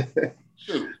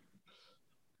 Shoot.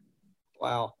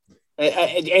 Wow.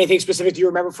 Anything specific do you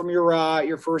remember from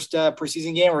your first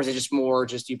preseason game, or is it just more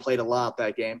you played a lot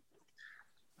that game?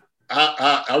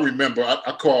 I remember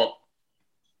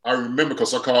I remember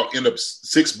because I called end up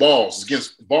 6 balls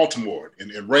against Baltimore, and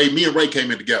me and Ray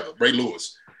came in together, Ray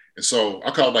Lewis, and so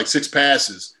I called like 6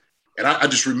 passes, and I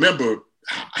just remember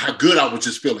how good I was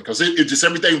just feeling, because it just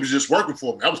everything was just working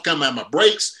for me. I was coming at my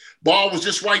breaks, ball was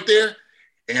just right there,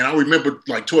 and I remember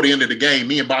like toward the end of the game,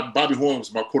 me and Bobby Horn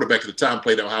was my quarterback at the time,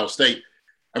 played at Ohio State.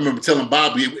 I remember telling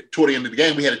Bobby toward the end of the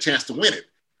game we had a chance to win it.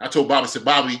 I told Bobby, I said,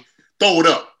 Bobby, throw it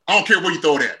up. I don't care where you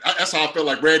throw it at. That's how I felt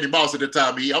like Randy Moss at the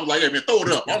time. I was like, hey, man, throw it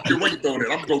up. I don't care where you throw it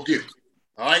at. I'm going to go get it.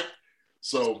 All right?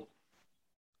 So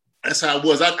that's how it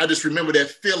was. I just remember that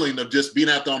feeling of just being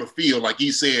out there on the field, like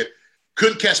he said,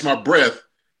 couldn't catch my breath.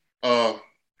 I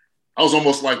was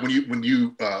almost like when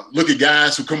you look at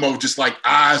guys who come over just like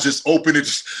eyes just open and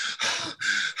just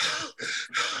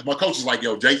my coach was like,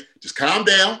 yo, Jake, just calm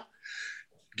down,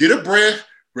 get a breath,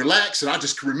 relax. And I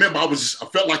just remember I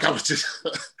felt like I was just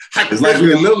it's like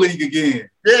you're in Little League again.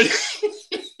 Yeah.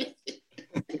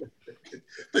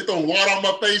 They throw water on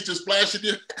my face, just splashing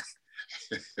you.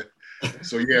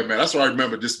 So yeah, man, that's what I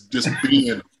remember. Just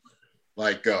being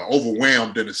like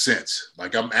overwhelmed in a sense.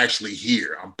 Like I'm actually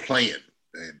here. I'm playing.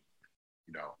 And,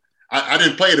 I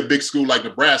didn't play at a big school like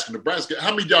Nebraska. How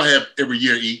many of y'all have every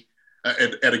year,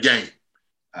 at a game?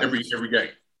 Every game?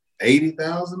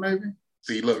 80,000 maybe?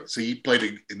 See, he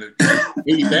played in the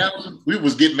 80,000. We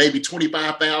was getting maybe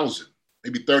 25,000,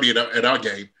 maybe 30 at our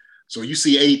game. So you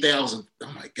see 8,000.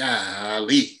 Oh my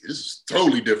golly, this is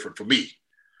totally different for me.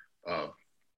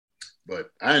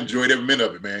 But I enjoyed every minute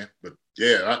of it, man. But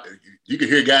yeah, you could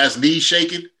hear guys' knees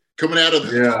shaking coming out of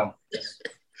the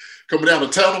coming down the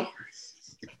tunnel.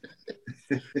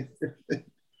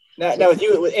 Now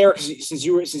with Eric, since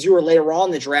you were later on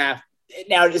in the draft,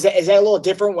 now is that a little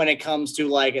different when it comes to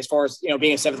like as far as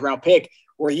being a 7th round pick?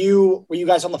 Were you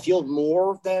guys on the field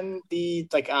more than the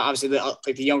obviously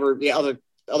the younger other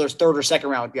 3rd or 2nd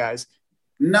round guys?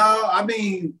 No, I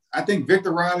mean I think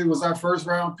Victor Riley was our 1st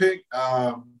round pick.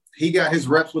 He got his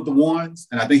reps with the 1s,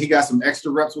 and I think he got some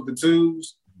extra reps with the 2s.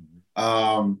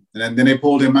 And then they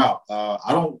pulled him out.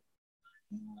 I don't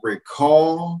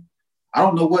recall. I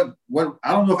don't know what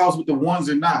I don't know if I was with the 1s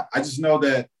or not. I just know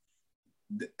that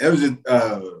there was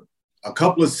a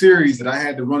couple of series that I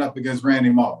had to run up against Randy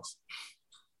Moss.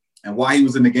 And why he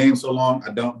was in the game so long,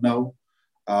 I don't know.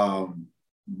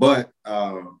 But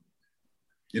when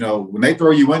they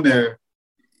throw you in there,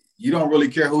 you don't really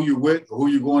care who you're with or who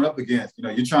you're going up against.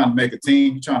 You're trying to make a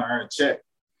team, you're trying to earn a check.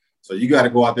 So you got to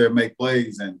go out there and make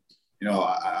plays. And,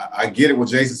 I get it what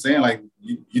Jason's saying, like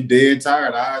you dead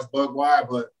tired, eyes bug wide,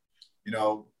 but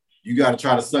you got to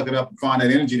try to suck it up and find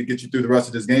that energy to get you through the rest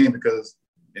of this game because,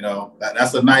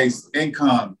 that's a nice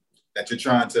income that you're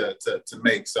trying to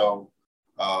make. So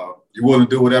you're willing to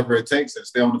do whatever it takes and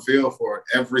stay on the field for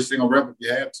every single rep if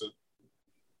you have to.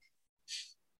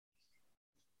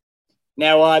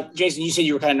 Now, Jason, you said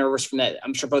you were kind of nervous from that.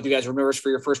 I'm sure both of you guys were nervous for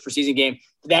your first preseason game.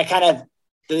 Did that kind of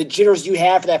the jitters you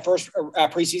had for that first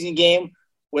preseason game,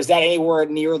 was that anywhere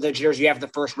near the jitters you have for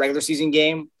the first regular season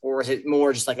game? Or was it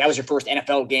more just like that was your first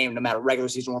NFL game, no matter regular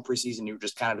season or preseason, you were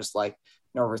just kind of just like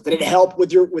nervous? Did it help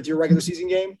with your regular season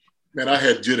game? Man, I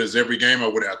had jitters every game I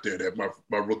went out there that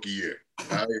my rookie year.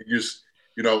 You just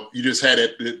had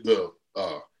the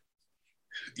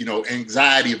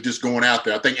anxiety of just going out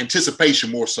there. I think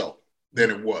anticipation more so than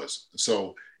it was.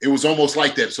 So it was almost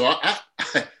like that. So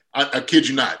I kid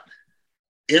you not.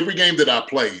 Every game that I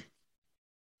played,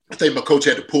 I think my coach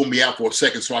had to pull me out for a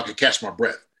second so I could catch my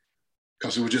breath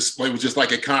because it was just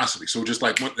like it constantly. So just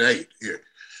like, hey, here,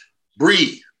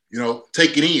 breathe,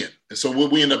 take it in. And so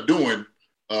what we ended up doing,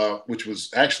 which was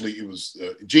actually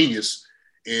genius,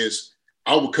 is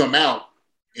I would come out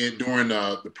and during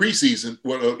the preseason,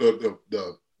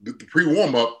 the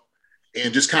pre-warm up,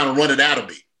 and just kind of run it out of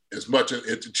me as much.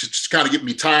 It just kind of get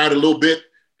me tired a little bit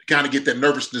to kind of get that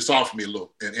nervousness off me a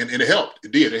little, and it helped.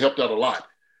 It did. It helped out a lot.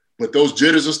 But those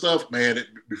jitters and stuff, man,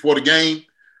 before the game,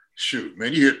 shoot,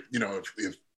 man, you hear,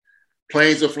 if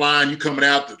planes are flying, you coming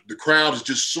out, the crowd is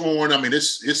just soaring. I mean,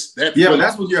 it's that. Yeah, but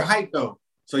that's when you're hyped though.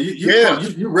 So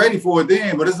you're ready for it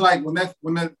then. But it's like when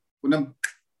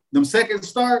them seconds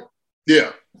start,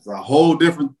 yeah, it's a whole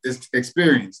different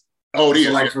experience. Oh, yeah.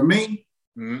 So like for me,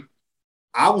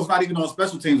 I was not even on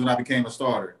special teams when I became a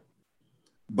starter.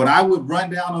 But I would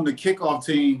run down on the kickoff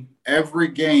team every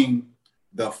game.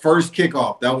 The first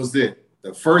kickoff, that was it.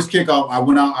 The first kickoff, I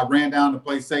went out, I ran down to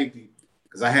play safety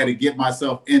because I had to get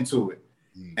myself into it.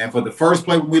 And for the first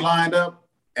play when we lined up,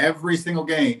 every single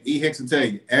game, E. Hicks will tell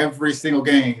you, every single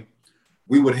game,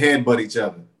 we would headbutt each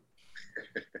other.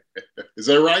 Is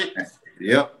that right?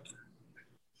 Yep.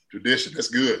 Tradition. That's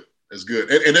good. That's good.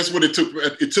 And that's what it took.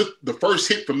 It took the first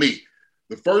hit for me.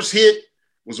 The first hit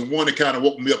was the one that kind of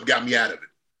woke me up, got me out of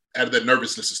it, out of that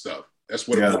nervousness and stuff. That's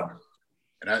what it was.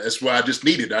 And that's what I just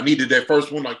needed. I needed that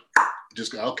first one, like,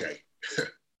 just go, okay.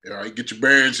 All right, get your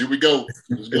bearings. Here we go.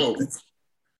 Let's go.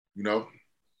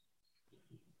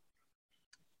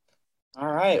 All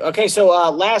right. Okay, so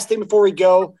last thing before we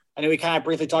go, I know we kind of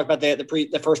briefly talked about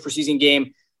the first preseason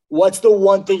game. What's the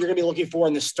one thing you're going to be looking for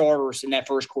in the starters in that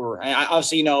first quarter? And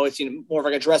obviously, it's more of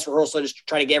like a dress rehearsal, just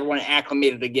try to get everyone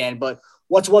acclimated again. But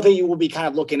what's one thing you will be kind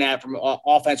of looking at from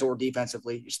offense or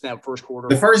defensively just in that first quarter?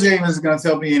 The first game isn't going to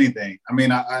tell me anything. I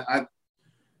mean,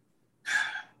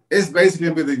 it's basically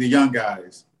going to be the young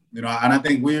guys, and I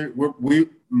think we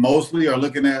mostly are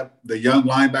looking at the young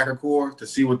linebacker core to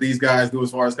see what these guys do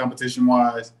as far as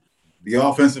competition-wise, the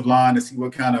offensive line to see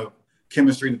what kind of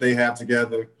chemistry that they have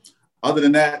together. Other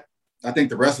than that, I think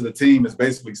the rest of the team is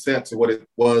basically set to what it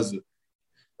was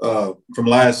from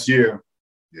last year.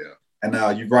 Yeah. And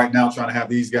you're right now trying to have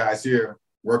these guys here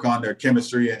work on their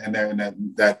chemistry and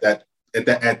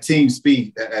at team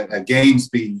speed, at game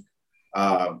speed,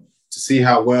 to see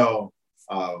how well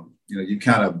you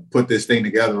kind of put this thing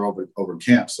together over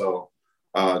camp. So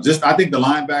I think the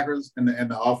linebackers and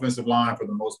the offensive line for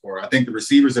the most part. I think the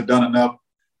receivers have done enough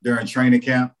during training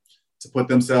camp to put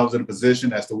themselves in a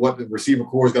position as to what the receiver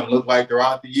core is going to look like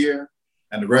throughout the year.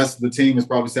 And the rest of the team is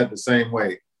probably set the same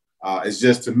way. It's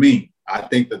just, to me, I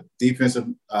think the defensive,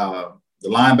 the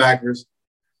linebackers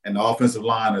and the offensive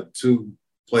line are two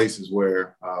places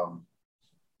where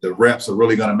the reps are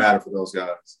really going to matter for those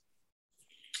guys.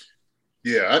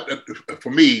 Yeah,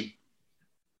 for me,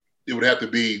 it would have to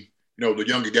be, the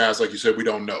younger guys, like you said, we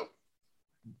don't know.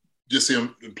 Just see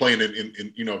them playing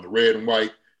in the red and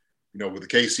white, with the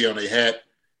KC on their hat,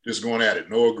 just going at it.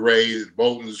 Noah Gray,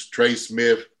 Bolton's, Trey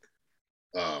Smith,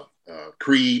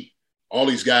 Creed, all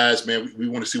these guys, man, we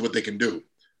want to see what they can do.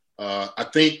 I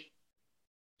think,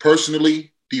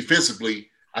 personally, defensively,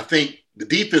 I think the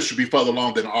defense should be further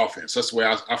along than the offense. That's the way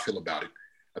I feel about it.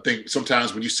 I think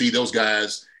sometimes when you see those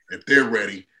guys, if they're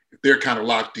ready, if they're kind of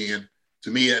locked in, to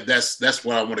me, that's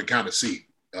what I want to kind of see.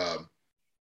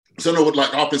 So I know what,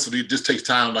 like, offensively, it just takes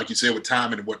time, like you said, with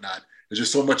timing and whatnot. There's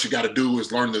just so much you got to do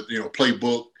is learn the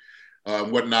playbook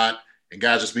and whatnot, and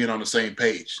guys just being on the same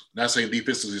page. Not saying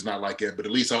defensively is not like that, but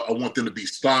at least I want them to be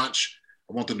staunch.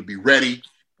 I want them to be ready.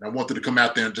 And I want them to come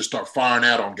out there and just start firing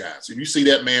out on guys. And you see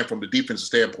that, man, from the defensive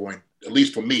standpoint, at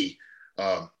least for me,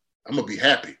 I'm going to be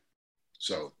happy.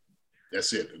 So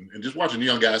that's it. And just watching the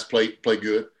young guys play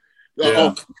good.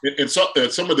 Yeah. And some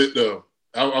of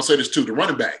I'll say this too, the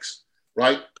running backs,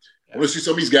 right? I want to see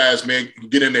some of these guys, man,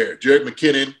 get in there. Jerick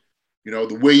McKinnon,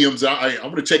 the Williams. I'm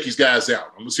going to check these guys out.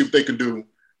 I'm going to see what they can do.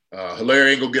 Hilaire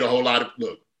ain't going to get a whole lot of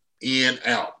in,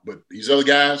 out. But these other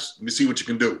guys, let me see what you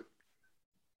can do.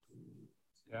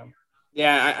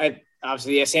 Yeah, I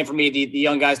obviously, same for me. The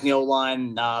young guys in the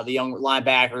O-line, the young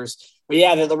linebackers. But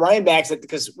yeah, the running backs,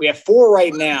 because we have 4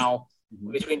 right now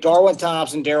between Darwin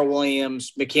Thompson, Darrell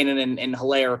Williams, McKinnon, and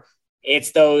Hilaire.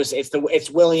 It's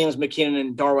Williams, McKinnon,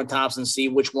 and Darwin Thompson. See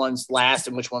which ones last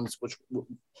and which ones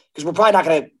because we're probably not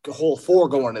going to hold 4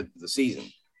 going into the season.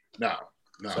 No.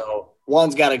 So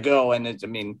one's got to go, and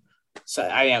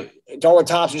Darwin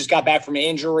Thompson just got back from an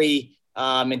injury,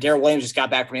 and Darrell Williams just got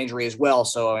back from an injury as well.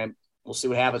 So we'll see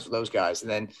what happens with those guys. And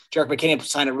then Jerick McKinnon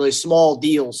signed a really small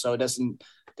deal, so we're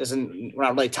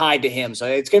not really tied to him. So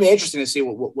it's going to be interesting to see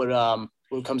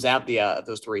what comes out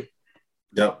those 3.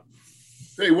 Yep.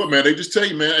 Hey, what, man? They just tell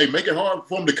you, man, hey, make it hard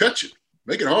for them to cut you.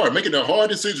 Make it hard. Make it a hard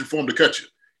decision for them to cut you.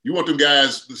 You want them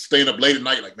guys staying up late at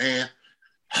night like, man,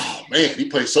 he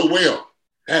played so well.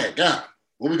 Hey, God,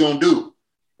 what we going to do?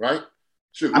 Right?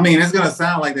 Sure. I mean, it's going to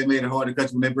sound like they made it hard to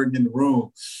cut you when they bring you in the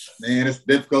room. Man, it's a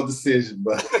difficult decision,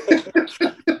 but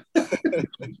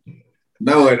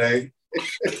no, it ain't.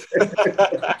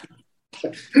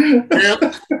 Yeah.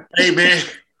 Hey, man,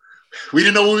 we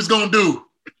didn't know what we was going to do.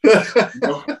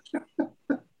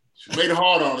 She made it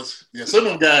hard on us. Yeah, some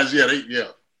of them guys, yeah.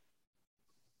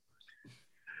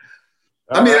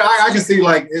 I mean, I can see,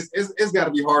 like, it's got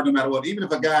to be hard no matter what. Even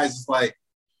if a guy's just like,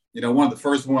 one of the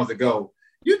first ones to go,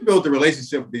 you've built a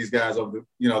relationship with these guys over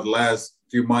the last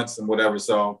few months and whatever.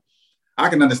 So I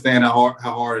can understand how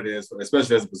hard it is,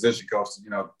 especially as a position coach,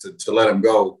 to let them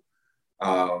go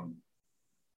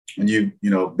when you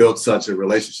built such a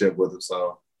relationship with them.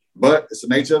 So, but it's the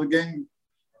nature of the game.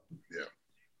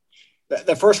 Yeah.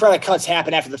 The first round of cuts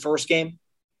happen after the first game.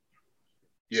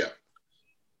 Yeah.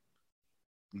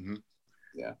 Mm-hmm.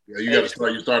 Yeah. Yeah. You got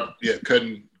to start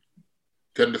cutting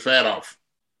the fat off.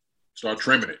 Start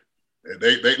trimming it.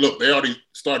 They already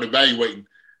started evaluating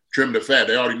trimming the fat.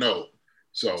 They already know.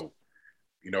 So,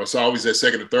 it's always that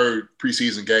second or third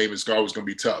preseason game. It's always going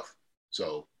to be tough.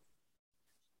 So,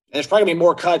 and there's probably going to be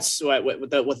more cuts with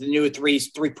the new three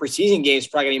preseason games.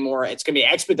 Probably going to be more. It's going to be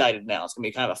expedited now. It's going to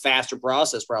be kind of a faster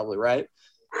process, probably, right?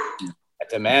 I have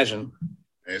to imagine.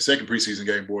 And second preseason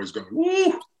game, boy, is going to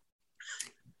woo.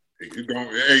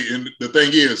 And the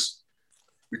thing is,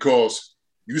 because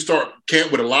you start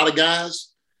camp with a lot of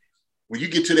guys, when you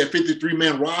get to that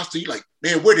 53-man roster, you're like,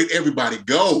 man, where did everybody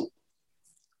go?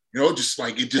 Just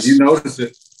like it just. You notice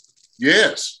it.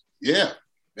 Yes. Yeah.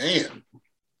 Man.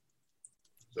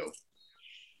 So.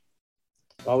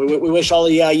 Well, we wish all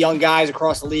the young guys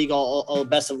across the league all the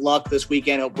best of luck this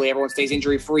weekend. Hopefully everyone stays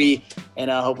injury-free,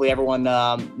 and hopefully everyone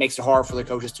makes it hard for the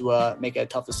coaches to make a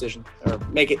tough decision, or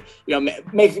make a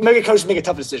coach make a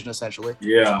tough decision, essentially.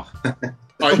 Yeah.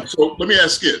 All right, so let me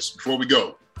ask this before we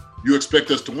go. You expect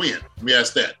us to win? Let me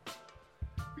ask that.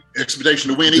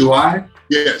 Expectation to win? Do I?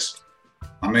 Yes.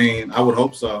 I mean, I would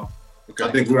hope so. Okay.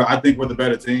 I think we're the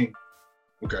better team.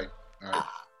 Okay.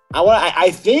 All right.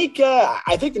 I think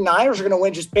the Niners are going to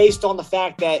win just based on the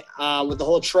fact that with the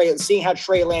whole seeing how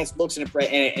Trey Lance looks in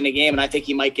a game, and I think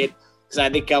he might get Because I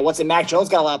think Mac Jones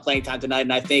got a lot of playing time tonight,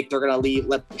 and I think they're going to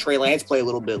let Trey Lance play a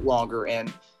little bit longer.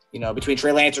 And between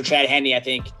Trey Lance or Chad Henne, I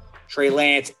think Trey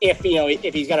Lance, if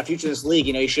he's got a future in this league,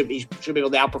 he should be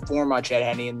able to outperform Chad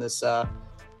Henne in this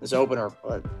opener.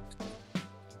 But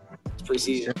it's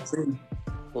preseason.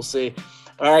 We'll see.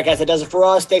 All right, guys, that does it for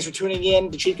us. Thanks for tuning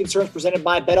in to Chief Concerns presented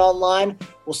by Bet Online.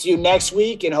 We'll see you next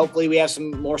week, and hopefully we have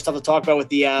some more stuff to talk about with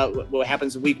the what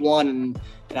happens in week 1, and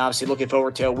obviously looking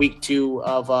forward to week 2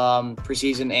 of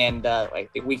preseason and I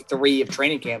think week 3 of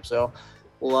training camp. So,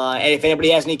 and if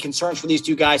anybody has any concerns for these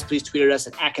two guys, please tweet at us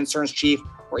at @ConcernsChief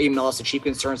or email us at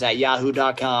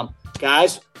chiefconcerns@yahoo.com.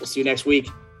 Guys, we'll see you next week.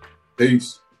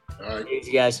 Peace. All right.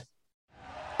 Easy, guys.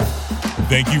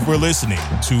 Thank you for listening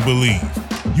to Believe.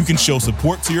 You can show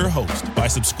support to your host by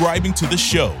subscribing to the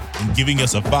show and giving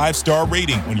us a 5-star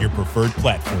rating on your preferred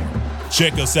platform.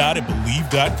 Check us out at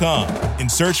Believe.com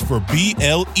and search for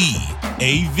BLEAV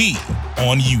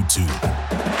on YouTube.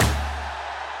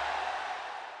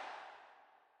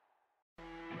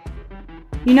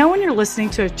 You know when you're listening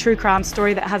to a true crime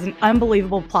story that has an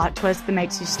unbelievable plot twist that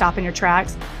makes you stop in your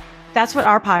tracks? That's what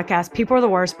our podcast, People Are the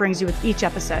Worst, brings you with each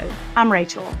episode. I'm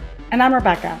Rachel. And I'm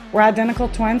Rebecca. We're identical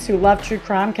twins who love true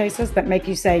crime cases that make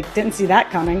you say, didn't see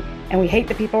that coming, and we hate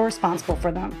the people responsible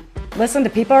for them. Listen to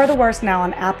People Are the Worst now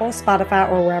on Apple, Spotify,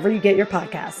 or wherever you get your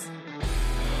podcasts.